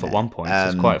lines yourself in at there. one point. So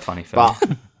it's quite a funny film.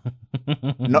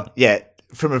 But not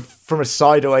from a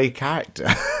sideaway character.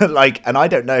 Like, and I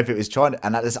don't know if it was trying to,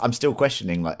 and I'm still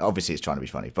questioning, like, obviously it's trying to be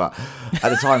funny, but at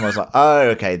the time I was like, oh,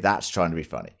 okay, that's trying to be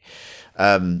funny.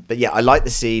 But yeah, I like the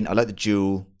scene, I like the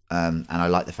duel, and I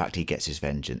like the fact he gets his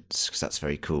vengeance, because that's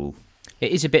very cool.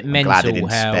 It is a bit glad they mental didn't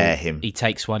how spare him. he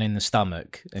takes one in the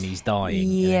stomach and he's dying,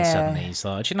 and Yeah. then suddenly he's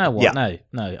like, "Do you know what? Yeah.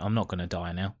 No, I'm not going to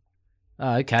die now."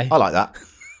 Oh, okay. I like that.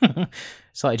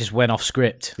 It's like he just went off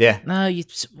script. Yeah. No,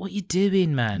 what you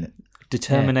doing, man?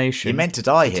 Determination. You're meant to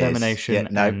die here. Determination Yeah,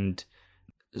 no. and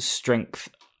strength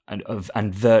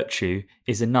and virtue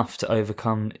is enough to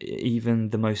overcome even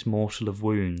the most mortal of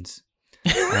wounds.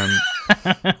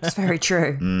 It's very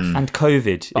true. And COVID,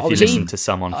 But if you obviously, listen to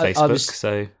some on I Facebook. was-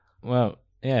 So Well,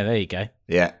 yeah, there you go.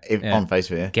 Yeah, Yeah. on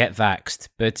Facebook, yeah. Get vaxxed.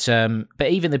 But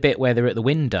even the bit where they're at the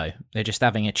window, they're just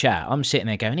having a chat. I'm sitting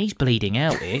there going, he's bleeding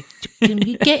out here. Can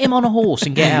you get him on a horse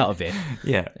and get out of it?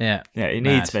 yeah, Yeah. he Mad.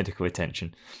 needs medical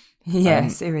attention. Yeah,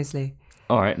 seriously.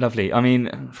 All right, lovely. I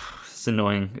mean, it's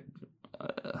annoying.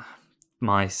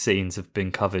 My scenes have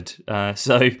been covered.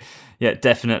 So yeah,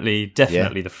 definitely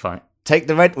the fight. Take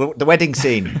the wedding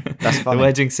scene. That's funny. The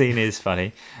wedding scene is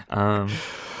funny.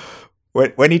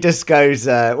 When he just goes,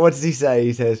 what does he say?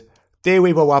 He says, "Dear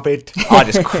we beloved." I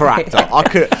just cracked up. I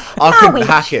couldn't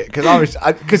hack it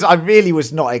because I really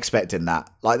was not expecting that.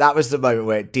 Like, that was the moment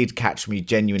where it did catch me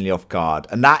genuinely off guard,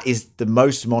 and that is the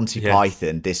most Monty Yes.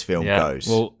 Python this film Yeah. goes.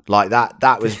 Well- like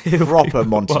that was proper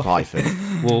Monty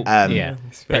Python. Well, yeah.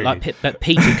 very- But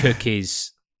Peter Cook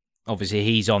is, obviously,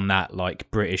 he's on that,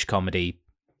 like, British comedy,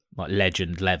 like,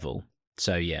 legend level.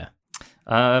 So, yeah.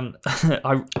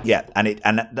 Yeah, and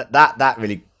that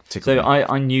really tickled So me.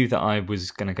 I knew that I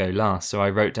was going to go last, so I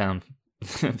wrote down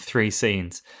 3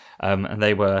 scenes, and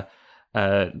they were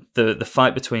the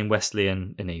fight between Wesley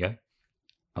and Inigo,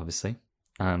 obviously.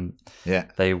 Yeah,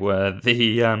 They were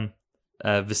the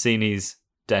Vicini's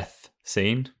death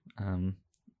scene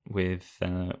with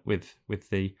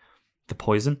the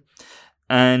poison,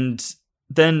 and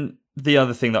then the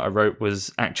other thing that I wrote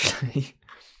was actually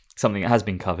something that has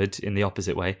been covered in the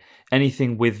opposite way.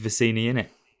 Anything with Vicini in it.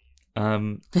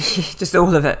 Just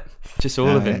all of it. Just all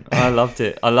of it. I loved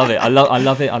it. I love it. I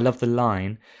love it. I love the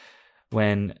line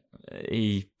when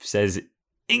he says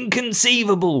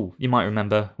 "inconceivable." You might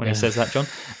remember when he says that, John.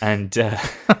 And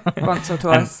Once or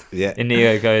twice. yeah.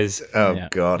 Inigo goes. Oh Yeah.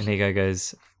 God. Inigo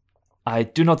goes. I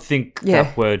do not think Yeah.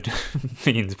 that word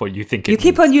means what you think it You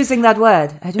keep means. on using that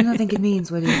word. I do not think it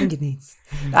means what you think it means.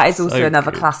 That is also So another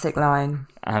good. classic line.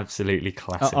 Absolutely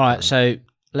classic. All right, so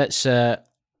let's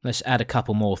add a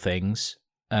couple more things.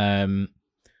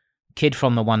 Kid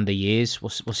from the Wonder Years.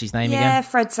 What's his name Yeah, again?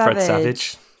 Fred Savage. Fred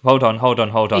Savage. Hold on.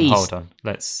 He's- Hold on.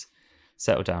 Let's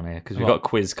settle down here because we've What? got a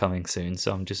quiz coming soon.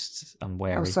 So I'm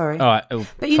wary. Oh, sorry. All right, oh,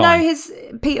 But you fine. know, his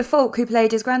Peter Falk, who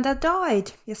played his granddad,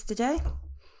 died yesterday.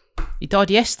 He died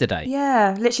yesterday.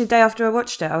 Yeah, literally the day after I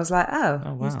watched it, I was like, oh,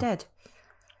 Oh, wow. he's dead.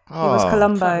 He was Oh,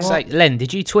 Columbo. Say, Len,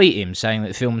 did you tweet him saying that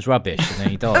the film's rubbish and then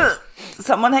he died?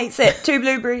 Someone hates it. 2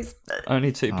 blueberries.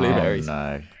 Only 2 blueberries. Oh,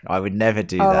 no, I would never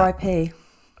do that. R.I.P.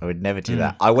 I would never do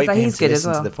that. I wait But for him he's to good as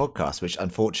listen to well. the podcast, which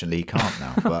unfortunately he can't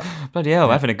now. But Bloody hell,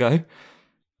 having a go.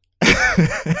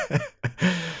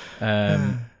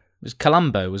 It was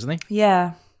Columbo, wasn't he?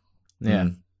 Yeah. Yeah.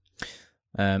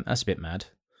 That's a bit mad.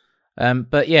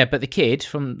 But the kid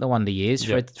from the Wonder Years,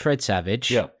 Yeah. Fred Savage.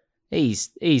 Yeah. He's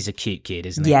a cute kid,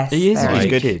 isn't he? Yes. He is a very.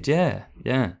 good good. kid. Yeah.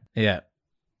 Yeah.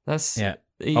 That's Yeah.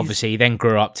 he's- Obviously, he then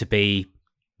grew up to be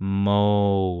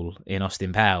Mole in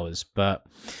Austin Powers, but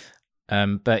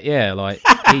yeah, like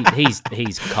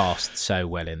he's cast so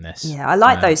well in this. Yeah, I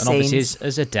like those and obviously scenes.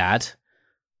 as a dad,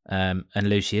 and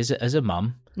Lucy as a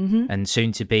mum, and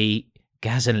soon to be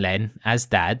Gaz and Len as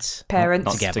dads, Parents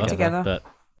not together, together. but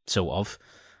sort of.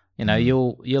 You know,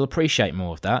 you'll appreciate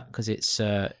more of that because it's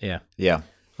yeah,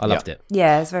 I loved it.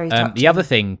 Yeah, it's very touching. The other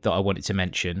thing that I wanted to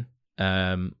mention,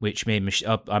 which me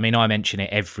and I mention it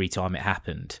every time it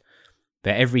happened,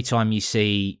 but every time you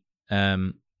see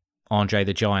Andre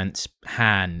the Giant's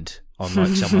hand on like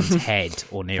someone's head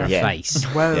or near Yeah. a face,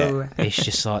 Whoa. it's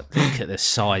just like, look at the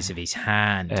size of his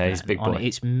hand. Yeah, he's a man, big on boy. it.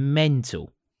 It's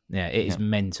mental. Yeah, it is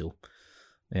mental.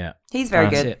 Yeah. He's very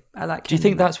That's good. it. I like Do you him.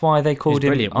 think that's why they called him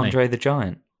brilliant, wasn't he? Andre the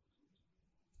Giant?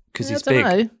 Because Yeah, he's I big.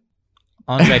 don't know.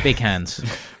 Andre Big Hands.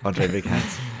 Andre Big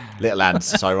Hands, Little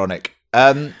Hands. It's ironic.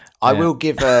 I will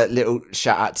give a little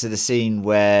shout out to the scene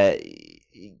where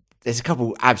there's a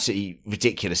couple absolutely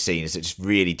ridiculous scenes that just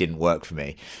really didn't work for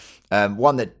me.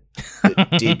 One that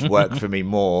did work for me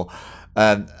more.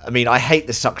 I mean, I hate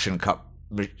the suction cup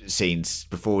scenes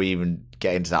before we even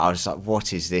get into that. I was like,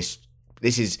 what is this?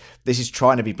 This is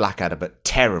trying to be Blackadder, but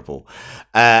terrible.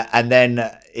 And then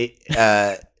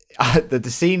the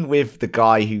scene with the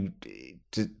guy who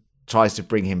tries to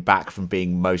bring him back from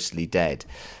being mostly dead.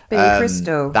 Billy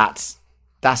Crystal. That's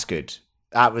good.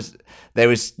 There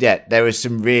was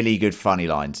some really good funny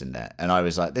lines in there, and I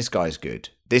was like, this guy's good.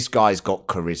 This guy's got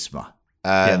charisma.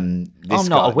 I'm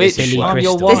not a witch. I'm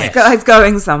your Crystal. wife. This guy's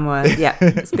going somewhere. Yeah,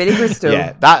 it's Billy Crystal.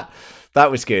 Yeah,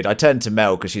 that was good. I turned to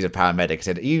Mel because she's a paramedic. I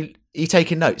said, Are you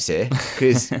taking notes here?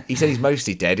 Because he said he's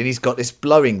mostly dead and he's got this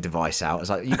blowing device out. I was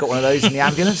like, you got one of those in the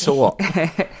ambulance or what?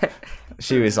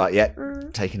 She was like, yeah,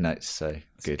 taking notes. So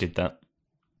good. Did that.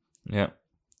 Yeah.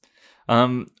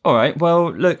 All right.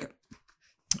 Well, look,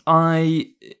 I'm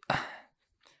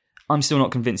still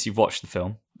not convinced you've watched the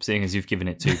film, seeing as you've given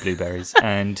it 2 blueberries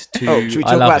and 2. Should we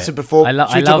talk about some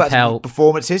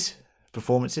performances?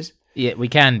 Performances? Yeah, we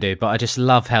can do, but I just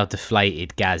love how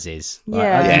deflated Gaz is.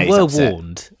 Yeah. You were he's upset.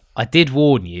 warned. I did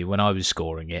warn you when I was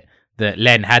scoring it that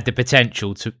Len had the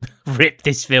potential to rip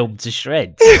this film to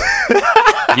shreds.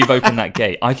 You've opened that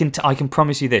gate. I can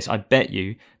promise you this. I bet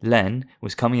you Len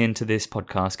was coming into this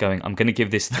podcast going, I'm going to give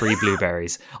this 3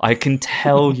 blueberries. I can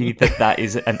tell you that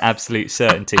is an absolute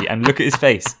certainty. And look at his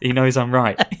face. He knows I'm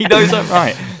right. He knows I'm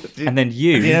right. And then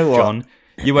you know what? John,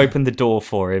 you opened the door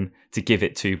for him to give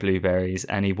it 2 blueberries,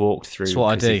 and he walked through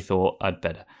because he thought I'd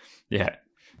better. Yeah.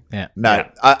 Yeah. No,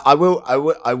 Yeah. I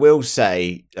will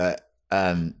say,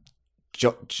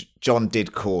 John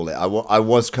did call it. I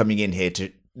was coming in here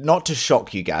not to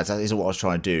shock you guys. That isn't what I was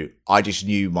trying to do. I just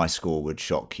knew my score would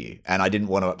shock you, and I didn't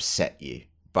want to upset you.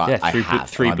 But Yeah, I have.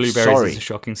 3 I'm blueberries sorry. is a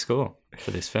shocking score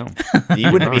for this film.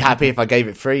 You wouldn't be happy if I gave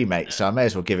it 3, mate. So I may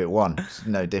as well give it 1. It's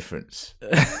no difference.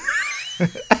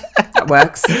 That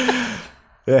works.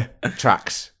 Yeah,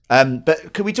 tracks.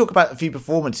 But can we talk about a few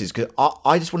performances? Because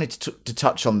I just wanted to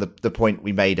touch on the point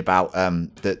we made about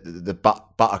the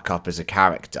Buttercup as a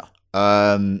character.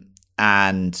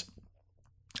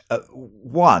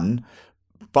 One,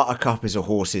 Buttercup is a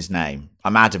horse's name.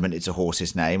 I'm adamant it's a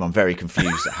horse's name. I'm very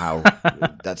confused at how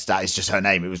that is just her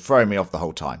name. It was throwing me off the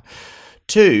whole time.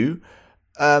 2,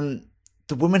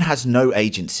 the woman has no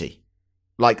agency.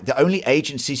 Like, the only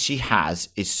agency she has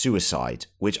is suicide,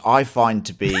 which I find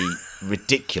to be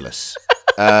ridiculous.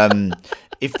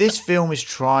 If this film is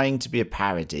trying to be a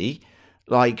parody,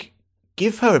 like,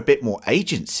 give her a bit more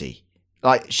agency.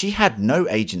 Like, she had no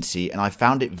agency, and I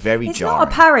found it very jarring. It's not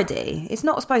a parody. It's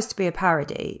not supposed to be a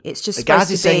parody. It's just supposed Gaz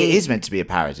to is be... saying it is meant to be a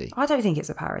parody. I don't think it's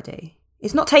a parody.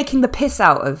 It's not taking the piss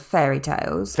out of fairy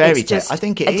tales. Fairy It's tale. just I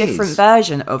think it a different is.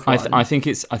 version of one. I think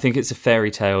it's a fairy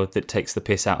tale that takes the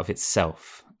piss out of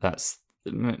itself. That's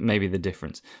maybe the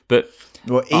difference. But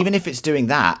Well, even if it's doing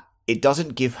that, it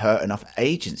doesn't give her enough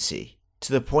agency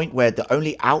to the point where the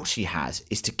only out she has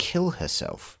is to kill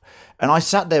herself. And I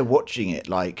sat there watching it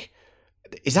like,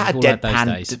 is that a We've all had those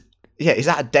deadpan? days. Is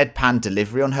that a deadpan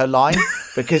delivery on her line?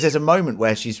 Because there's a moment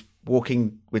where she's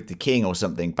walking with the king or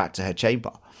something back to her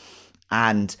chamber,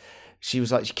 and she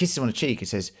was like, she kisses him on the cheek and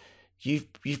says,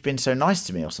 "You've been so nice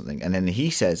to me" or something. And then he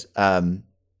says,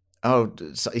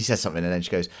 he says something, and then she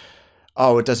goes,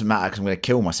 "Oh, it doesn't matter because I'm going to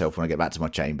kill myself when I get back to my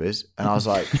chambers." And I was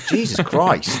like, Jesus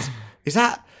Christ, is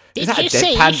that a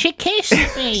deadpan? She kissed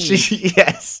me?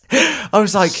 Yes. I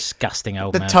was like, Disgusting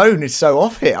old the man. tone is so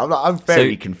off here. I'm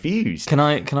very So, confused. can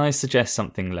I suggest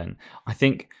something, Len? I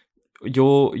think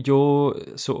your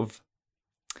sort of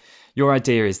your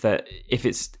idea is that if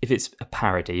it's a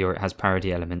parody or it has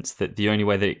parody elements, that the only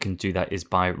way that it can do that is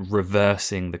by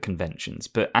reversing the conventions.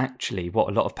 But actually, what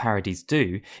a lot of parodies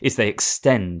do is they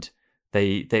extend,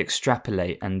 they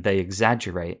extrapolate, and they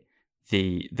exaggerate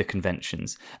the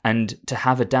conventions. And to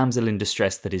have a damsel in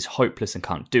distress that is hopeless and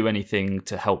can't do anything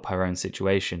to help her own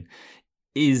situation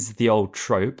is the old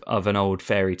trope of an old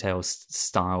fairy tale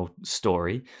style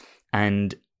story.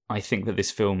 And I think that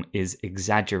this film is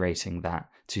exaggerating that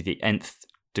to the nth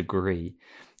degree.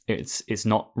 It's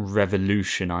not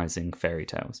revolutionizing fairy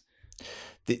tales.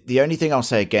 The only thing I'll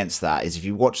say against that is if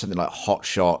you watch something like Hot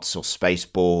Shots or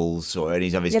Spaceballs or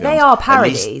any of his films, they are at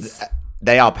least- parodies.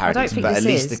 they are parodies, think but at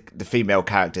this least the female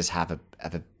characters have a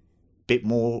bit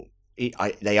more.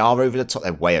 They are over the top.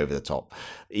 They're way over the top.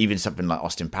 Even something like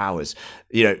Austin Powers,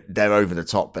 they're over the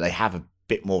top, but they have a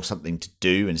bit more something to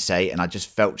do and say. And I just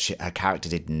felt her character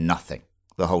did nothing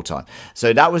the whole time.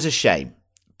 So that was a shame.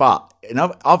 But in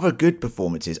other good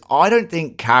performances, I don't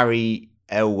think Carrie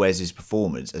Elwes's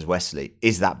performance as Wesley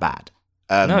is that bad.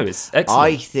 No, it's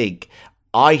excellent.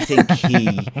 I think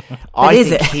he. But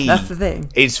is it? That's the thing.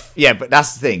 But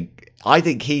that's the thing. I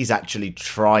think he's actually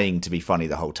trying to be funny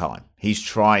the whole time. He's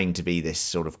trying to be this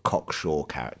sort of cocksure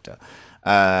character.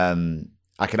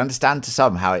 I can understand to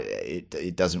some how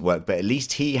it doesn't work, but at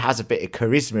least he has a bit of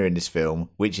charisma in this film,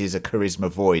 which is a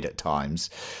charisma void at times.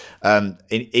 And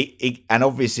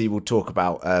obviously we'll talk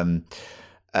about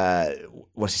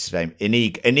what's his name?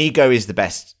 Inigo is the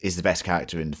best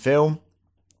character in the film,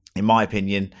 in my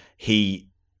opinion. He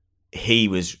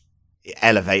was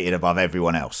elevated above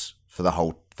everyone else for the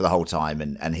whole time,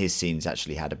 and his scenes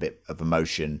actually had a bit of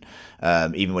emotion.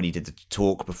 Even when he did the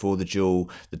talk before the duel,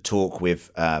 the talk with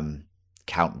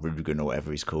Count Rugen or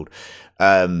whatever he's called,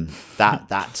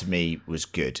 that to me was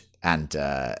good, and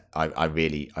I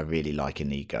really like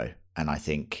Inigo, and I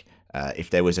think if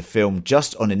there was a film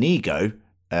just on Inigo,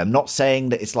 I'm not saying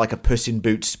that it's like a Puss in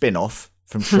Boots spin-off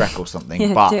from Shrek or something,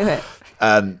 Yeah, but do it.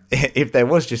 If there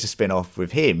was just a spin-off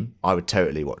with him, I would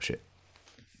totally watch it.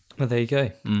 Well, there you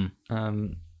go.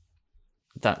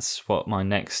 That's what my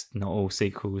next Not All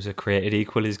Sequels Are Created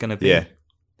Equal is going to be. Yeah.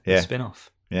 A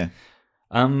spin-off. Yeah.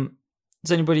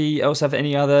 Does anybody else have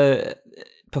any other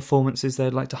performances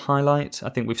they'd like to highlight? I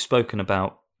think we've spoken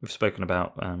about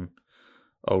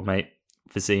old mate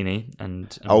Vizzini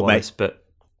and Old Wallace, mate. but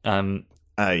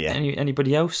Oh yeah.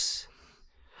 Anybody else?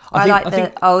 I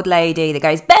think the old lady that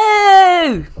goes,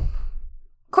 "Boo!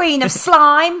 Queen of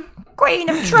slime, queen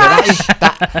of trash."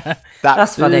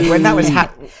 That's funny. When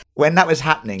that was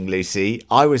happening, Lucy,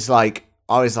 I was like,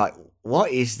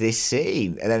 what is this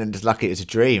scene? And then just lucky it was a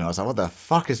dream. I was like, what the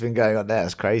fuck has been going on there?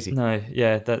 That's crazy. No,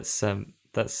 yeah, that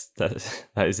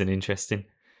is an interesting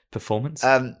performance.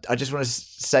 I just want to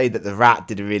say that the rat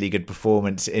did a really good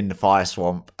performance in the fire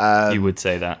swamp. You would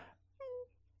say that.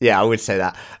 Yeah, I would say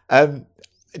that.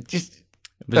 Just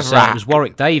It was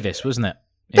Warwick Davis, wasn't it?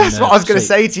 That's what I was going to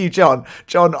say to you, John.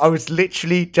 John, I was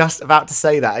literally just about to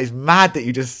say that. It's mad that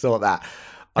you just thought that.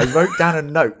 I wrote down a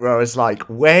note where I was like,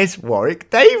 where's Warwick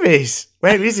Davis?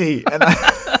 Where is he? And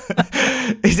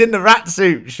he's in the rat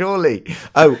suit, surely.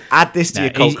 Oh, add this to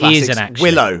your cult classics.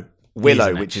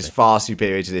 Willow, which is far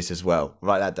superior to this as well.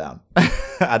 Write that down.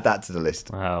 Add that to the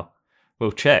list. Wow.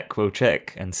 We'll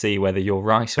check and see whether you're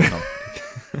right or not.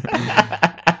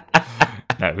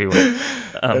 No, we won't.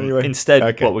 Anyway, instead,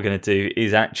 okay. What we're going to do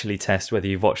is actually test whether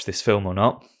you've watched this film or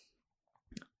not.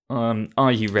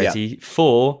 Are you ready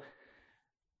for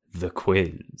the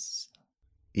quiz?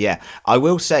 Yeah, I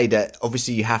will say that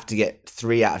obviously you have to get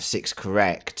 3 out of 6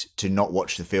 correct to not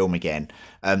watch the film again.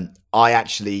 I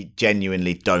actually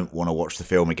genuinely don't want to watch the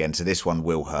film again, so this one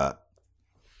will hurt.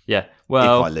 Yeah,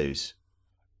 well, if I lose.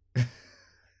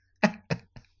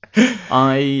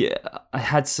 I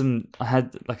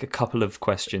had like a couple of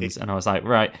questions, and I was like,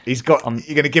 right, you're going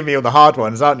to give me all the hard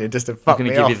ones, aren't you? Just to fuck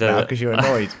me off now because you're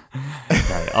annoyed.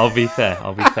 No, I'll be fair.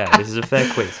 This is a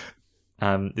fair quiz.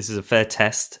 This is a fair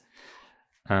test.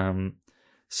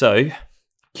 So,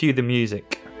 cue the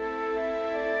music.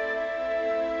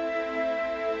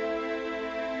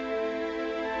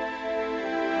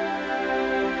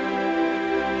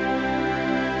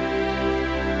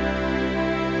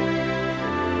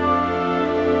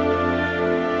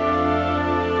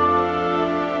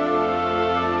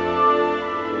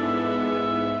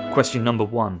 Question number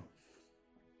 1.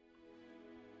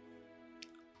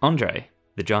 Andre,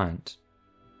 the Giant,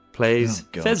 plays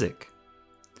Fezzik.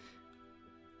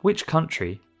 Which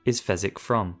country is Fezzik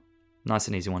from? Nice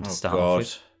and easy one to start off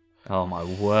with. Oh my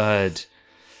word.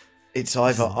 It's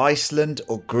either Iceland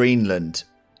or Greenland.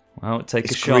 Well, take a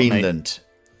It's shot, Greenland. mate.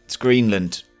 It's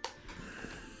Greenland.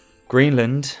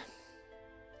 Greenland.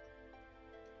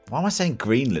 Why am I saying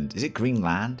Greenland? Is it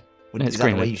Greenland? No, it's is that the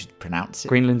way Greenland. you should pronounce it?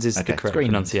 Greenland is the Okay. correct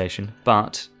Greenland. pronunciation,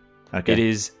 but Okay. it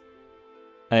is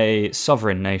a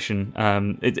sovereign nation.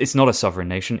 It's not a sovereign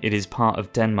nation. It is part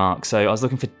of Denmark. So I was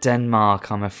looking for Denmark,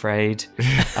 I'm afraid.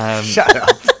 Shut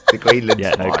up. The Greenland.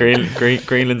 Yeah, no,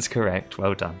 Greenland's correct.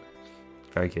 Well done.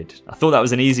 Very good. I thought that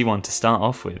was an easy one to start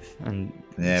off with. And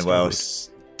Yeah, well,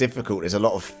 it's difficult. There's a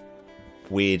lot of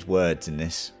weird words in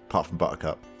this, apart from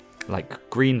Buttercup. like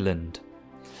Greenland.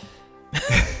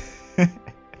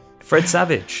 Fred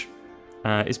Savage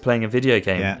is playing a video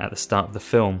game at the start of the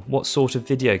film. What sort of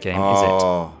video game is it?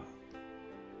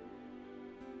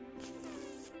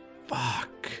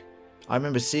 Fuck. I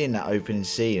remember seeing that opening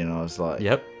scene and I was like,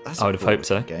 Yep, that's I a would have cool hoped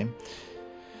so. Game.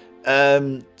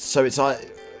 So it's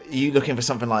like, are you looking for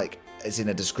something like, as in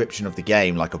a description of the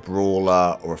game, like a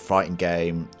brawler or a fighting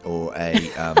game or a...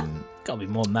 Gotta be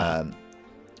more than that.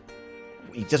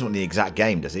 He doesn't want the exact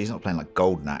game, does he? He's not playing like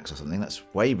Golden Axe or something. That's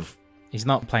way before. He's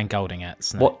not playing Golding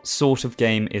Axe. No. What sort of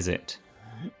game is it?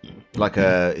 Like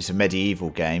it's a medieval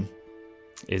game.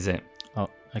 Is it? Oh,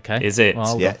 Okay. Is it?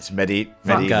 Well, Yeah, it's a medieval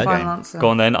Final game. answer. Go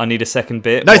on then. I need a second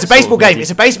bit. No, it's a What sort baseball of game.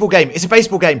 It's a baseball game. It's a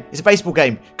baseball game. It's a baseball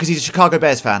game because he's a Chicago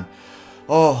Bears fan.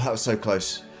 Oh, that was so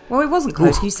close. Well, it wasn't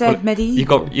close. You said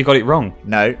medieval. You got it wrong.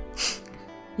 No,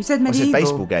 You said I medieval. said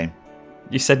baseball game.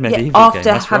 You said Yeah, medieval game. after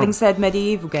That's having wrong. said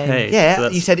medieval game. Okay, Yeah, so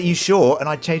that's- you said, "Are you sure?" And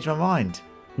I changed my mind.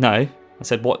 No, I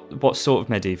said what sort of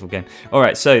medieval game? All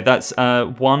right, so that's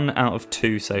 1 out of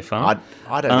 2 so far.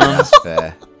 I don't think that's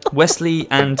fair. Wesley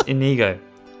and Inigo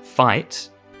fight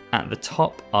at the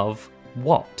top of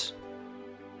what?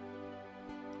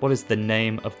 What is the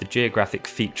name of the geographic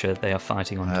feature they are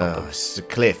fighting on top of? It's the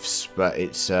cliffs, but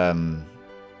it's the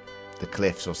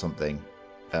cliffs or something.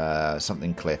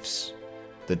 Something cliffs.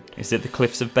 Is it the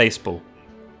cliffs of baseball?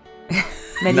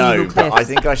 Medieval No, but cliffs. I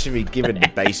think I should be given the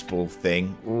baseball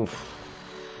thing. Oof.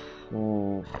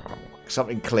 Ooh.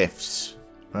 Something cliffs.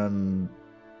 No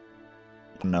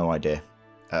idea.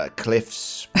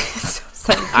 Cliffs.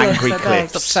 So Angry I beg. cliffs.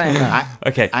 Stop saying that.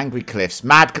 Okay, Angry cliffs. The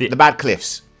mad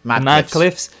cliffs. Mad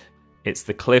Cliffs. It's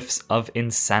the cliffs of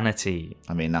insanity.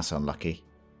 I mean, that's unlucky.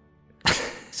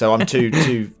 So I'm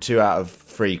two out of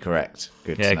 3 correct.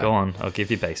 Good. Yeah, to know. go on. I'll give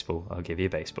you baseball.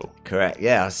 Correct.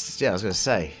 Yeah, I was going to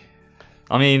say.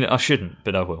 I mean, I shouldn't,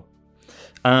 but I will.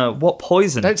 What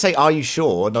poison? Don't say, "Are you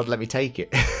sure?" Not let me take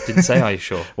it. Didn't say, are you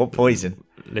sure? What poison?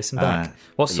 Listen back. Uh,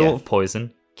 What sort yeah. of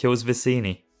poison kills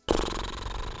Vicini?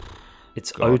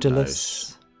 It's God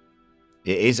odorless.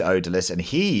 It is odorless, and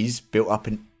he's built up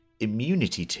an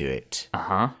immunity to it.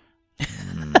 Uh-huh.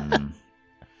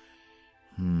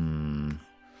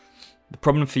 The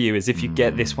problem for you is if you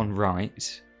get this one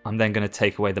right, I'm then going to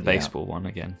take away the baseball one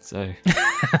again. So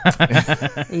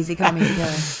Easy come, easy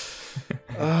go.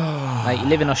 Mate, you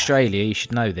live in Australia, you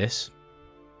should know this.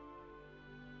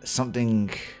 Something.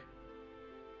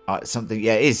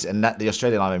 Yeah, it is, and that the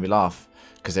Australian line made me laugh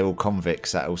because they're all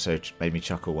convicts. That also made me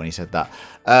chuckle when he said that.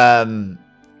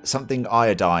 Something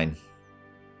iodine.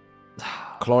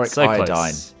 Chloric So close.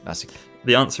 iodine. That's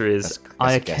the answer is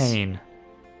That's a guess. iocane.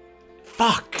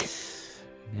 fuck.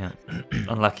 Yeah,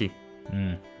 unlucky.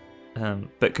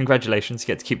 But congratulations, you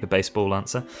get to keep the baseball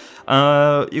answer.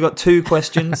 You got 2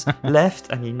 questions left,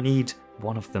 and you need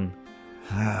one of them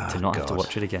to not have to God.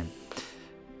 watch it again.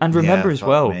 And remember Yeah, as fuck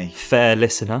well, me. fair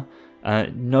listener,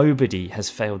 nobody has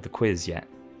failed the quiz yet.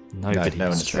 Nobody. No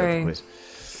has. one's failed the true. quiz. That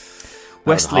was a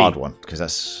Wesley hard one because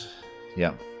that's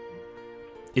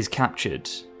is captured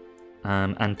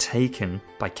and taken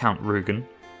by Count Rugen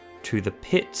to the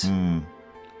pit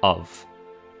of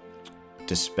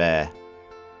despair.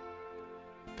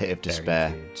 Pit of Very despair.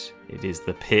 good. It is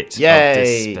the pit Yay!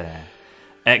 of despair.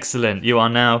 Excellent. You are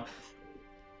now.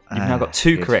 You've now got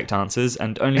 2 good. correct answers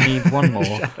and only need one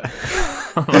more.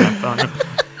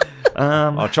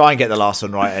 I'll try and get the last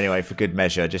one right anyway for good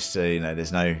measure, just so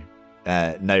there's no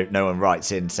one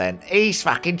writes in saying he's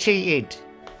fucking cheated.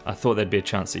 I thought there'd be a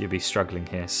chance that you'd be struggling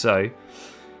here. So,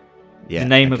 Yeah, the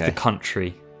name of okay. the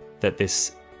country that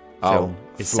this film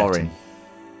is set Florin. in.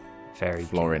 Very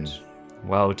Florin. good.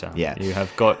 Well done. Yeah. You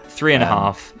have got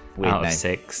 3.5 weird out of name.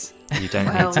 6. You don't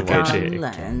Well need to watch it done,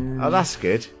 again. Len. Oh, that's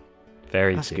good.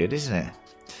 Very That's good, isn't it?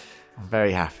 I'm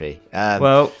very happy.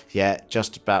 Well, yeah,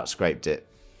 just about scraped it.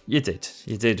 you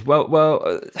did.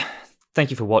 Well, thank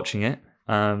you for watching it.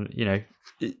 No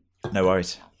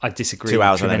worries. I disagree 2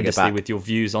 hours I'll never get tremendously back. with your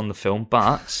views on the film,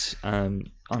 but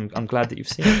I'm glad that you've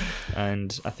seen it,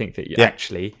 and I think that you Yeah.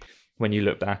 actually, when you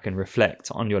look back and reflect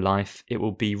on your life, it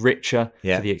will be richer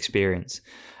Yeah. for the experience.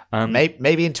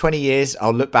 Maybe in 20 years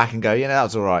I'll look back and go, that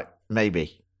was all right.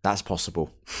 Maybe that's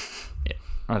possible.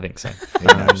 I think so. Who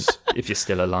knows? If you're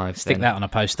still alive, Stick then, that on a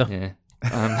poster. Yeah.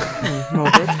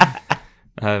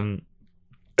 Morbid.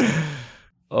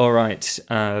 All right.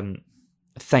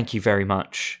 Thank you very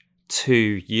much to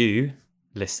you,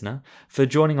 listener, for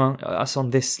joining us on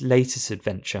this latest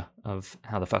adventure of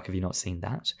How the Fuck Have You Not Seen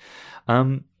That?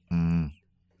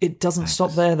 It doesn't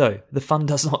stop there, though. The fun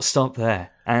does not stop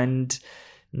there. And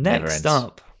next ends.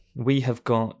 up, we have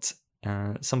got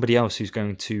somebody else who's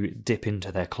going to dip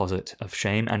into their closet of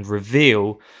shame and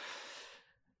reveal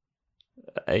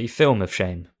a film of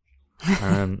shame.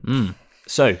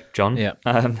 So, John, Yeah.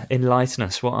 enlighten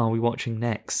us. What are we watching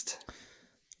next?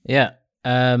 Yeah.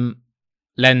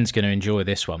 Len's going to enjoy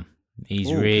this one. He's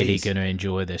Ooh, really please. going to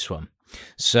enjoy this one.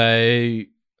 So,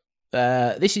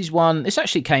 this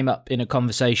actually came up in a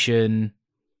conversation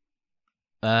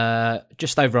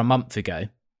just over a month ago.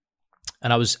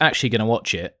 And I was actually going to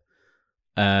watch it.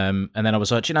 And then I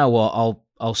was like, you know what?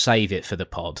 I'll save it for the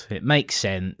pod. It makes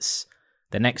sense.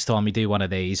 The next time we do one of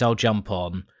these, I'll jump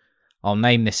on. I'll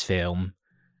name this film.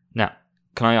 Now,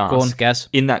 can I ask? Go on, Gaz.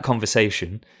 In that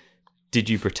conversation, did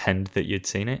you pretend that you'd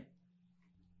seen it?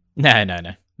 No.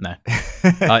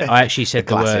 I actually said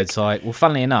the classic. words like, well,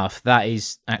 funnily enough, that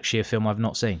is actually a film I've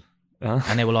not seen.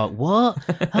 And they were like, what?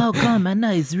 How come? Man,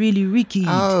 no, it's really Ricky.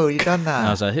 Oh, you done And I that?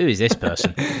 was like, who is this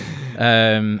person?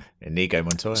 Inigo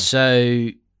Montoya. So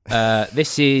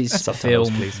this is a Subtitles,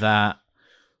 film please. that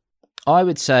I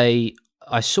would say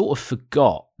I sort of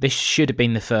forgot. This should have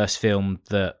been the first film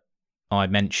that I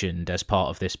mentioned as part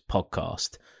of this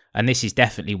podcast. And this is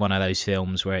definitely one of those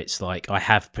films where it's like I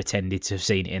have pretended to have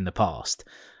seen it in the past.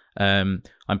 I'm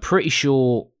pretty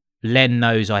sure Len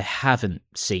knows I haven't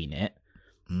seen it.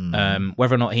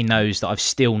 Whether or not he knows that I've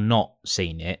still not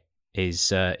seen it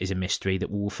is a mystery that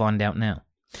we'll find out now.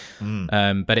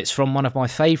 But it's from one of my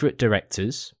favourite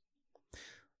directors.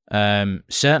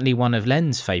 Certainly one of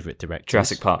Len's favourite directors.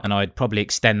 Jurassic Park. And I'd probably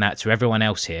extend that to everyone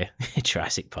else here.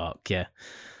 Jurassic Park, yeah.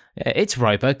 It's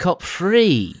RoboCop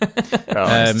 3.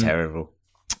 It's terrible.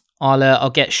 I'll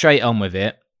get straight on with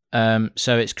it.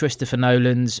 So it's Christopher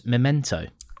Nolan's Memento.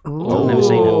 Ooh. I've never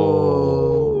seen it.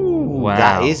 Wow.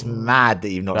 That is mad that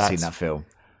you've not seen That's- that film.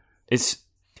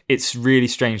 It's really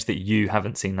strange that you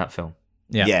haven't seen that film.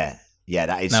 Yeah. Yeah,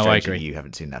 that is No, I strange agree. that you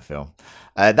haven't seen that film.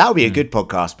 That would be a good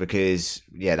podcast because,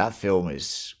 that film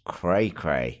is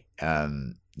cray-cray.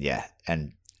 Yeah,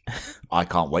 and I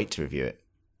can't wait to review it.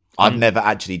 I've never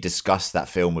actually discussed that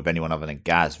film with anyone other than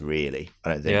Gaz, really. I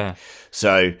don't think. Yeah.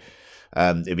 So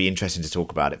it'd be interesting to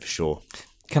talk about it for sure.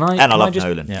 Can I? And I can love just,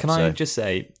 Nolan, Can so- I just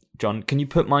say, John? Can you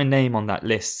put my name on that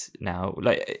list now?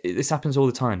 Like this happens all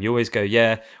the time. You always go,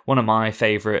 yeah, one of my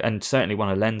favorite, and certainly one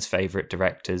of Len's favorite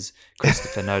directors,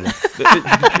 Christopher Nolan.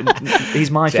 He's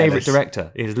my favorite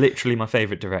director. He's literally my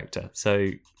favorite director.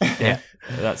 So yeah,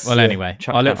 that's Well, anyway,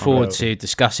 chuck I look that on. forward to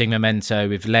discussing Memento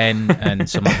with Len and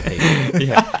some other people.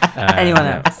 Anyone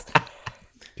else?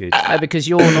 Good. Because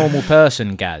you're a normal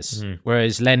person, Gaz.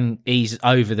 Whereas Len, he's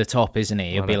over the top, isn't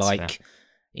he? He'll Well, be that's like,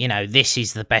 this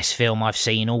is the best film I've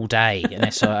seen all day. And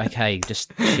it's like, okay,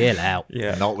 just chill out.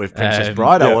 Yeah. Not with Princess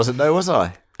Bride, I wasn't, though, was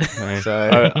I?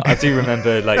 So I do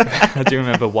remember,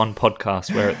 one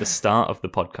podcast where at the start of the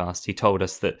podcast he told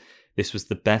us that this was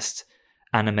the best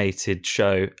animated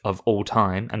show of all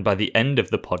time, and by the end of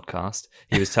the podcast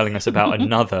he was telling us about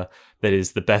another that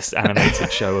is the best animated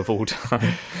show of all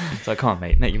time. So I can't,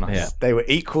 mate, you must. Yeah. they were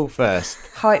equal first.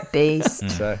 Hype beast.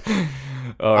 So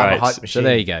All I'm right. a hype machine. So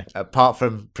there you go. Apart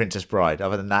from Princess Bride,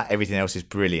 other than that, everything else is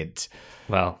brilliant.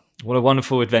 Well, what a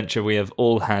wonderful adventure we have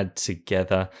all had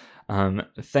together.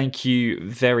 Thank you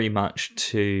very much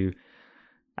to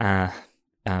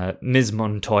Ms.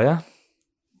 Montoya,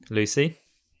 Lucy.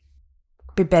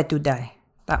 Prepare to die.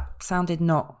 That sounded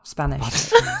not Spanish.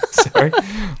 Sorry, what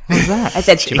was that? I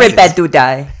said prepare to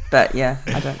die, but yeah,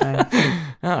 I don't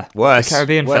know. Worse. the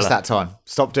Caribbean Worse fella. that time.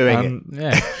 Stop doing it.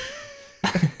 Yeah.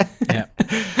 Yeah.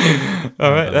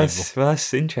 All right,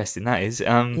 that's interesting. That is.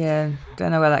 Yeah,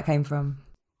 don't know where that came from.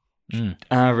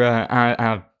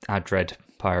 Our dread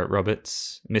Pirate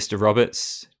Roberts, Mr.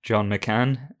 Roberts, John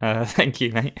McCann. Thank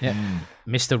you, mate. Yeah.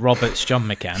 Mr. Roberts, John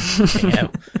McCann. Fucking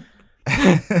hell.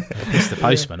 Pissed the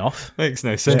postman off. Makes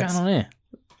no What's sense. going on here?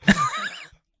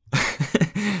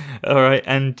 All right,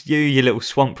 and you little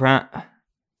swamp rat,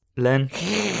 Len.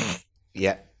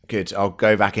 Yeah, good. I'll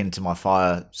go back into my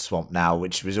fire swamp now,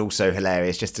 which was also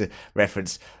hilarious. Just to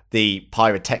reference the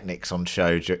pyrotechnics on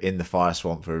show in the fire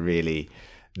swamp were really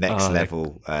next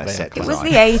level set It design. was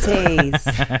the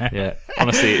 80s. Yeah,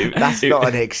 honestly, That's not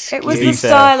an excuse. It was To the be fair.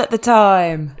 style at the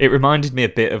time. It reminded me a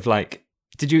bit of like.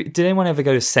 Did anyone ever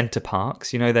go to Center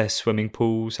Parks? You know their swimming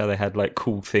pools, how they had like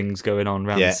cool things going on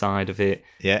around the side of it.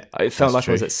 Yeah, It felt that's like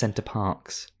I was true. at Center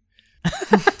Parks.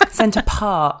 Centre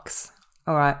Parks.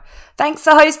 All right. Thanks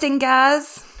for hosting,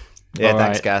 Gaz. Yeah, All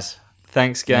thanks, right. Gaz.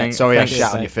 Thanks, gang. Sorry Thanks, I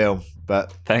shat on your film,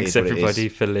 but Thanks it is what it everybody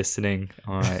is. for listening.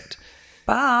 All right.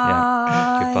 Bye.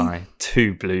 Yeah. Goodbye.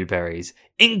 2 blueberries.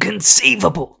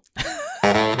 Inconceivable.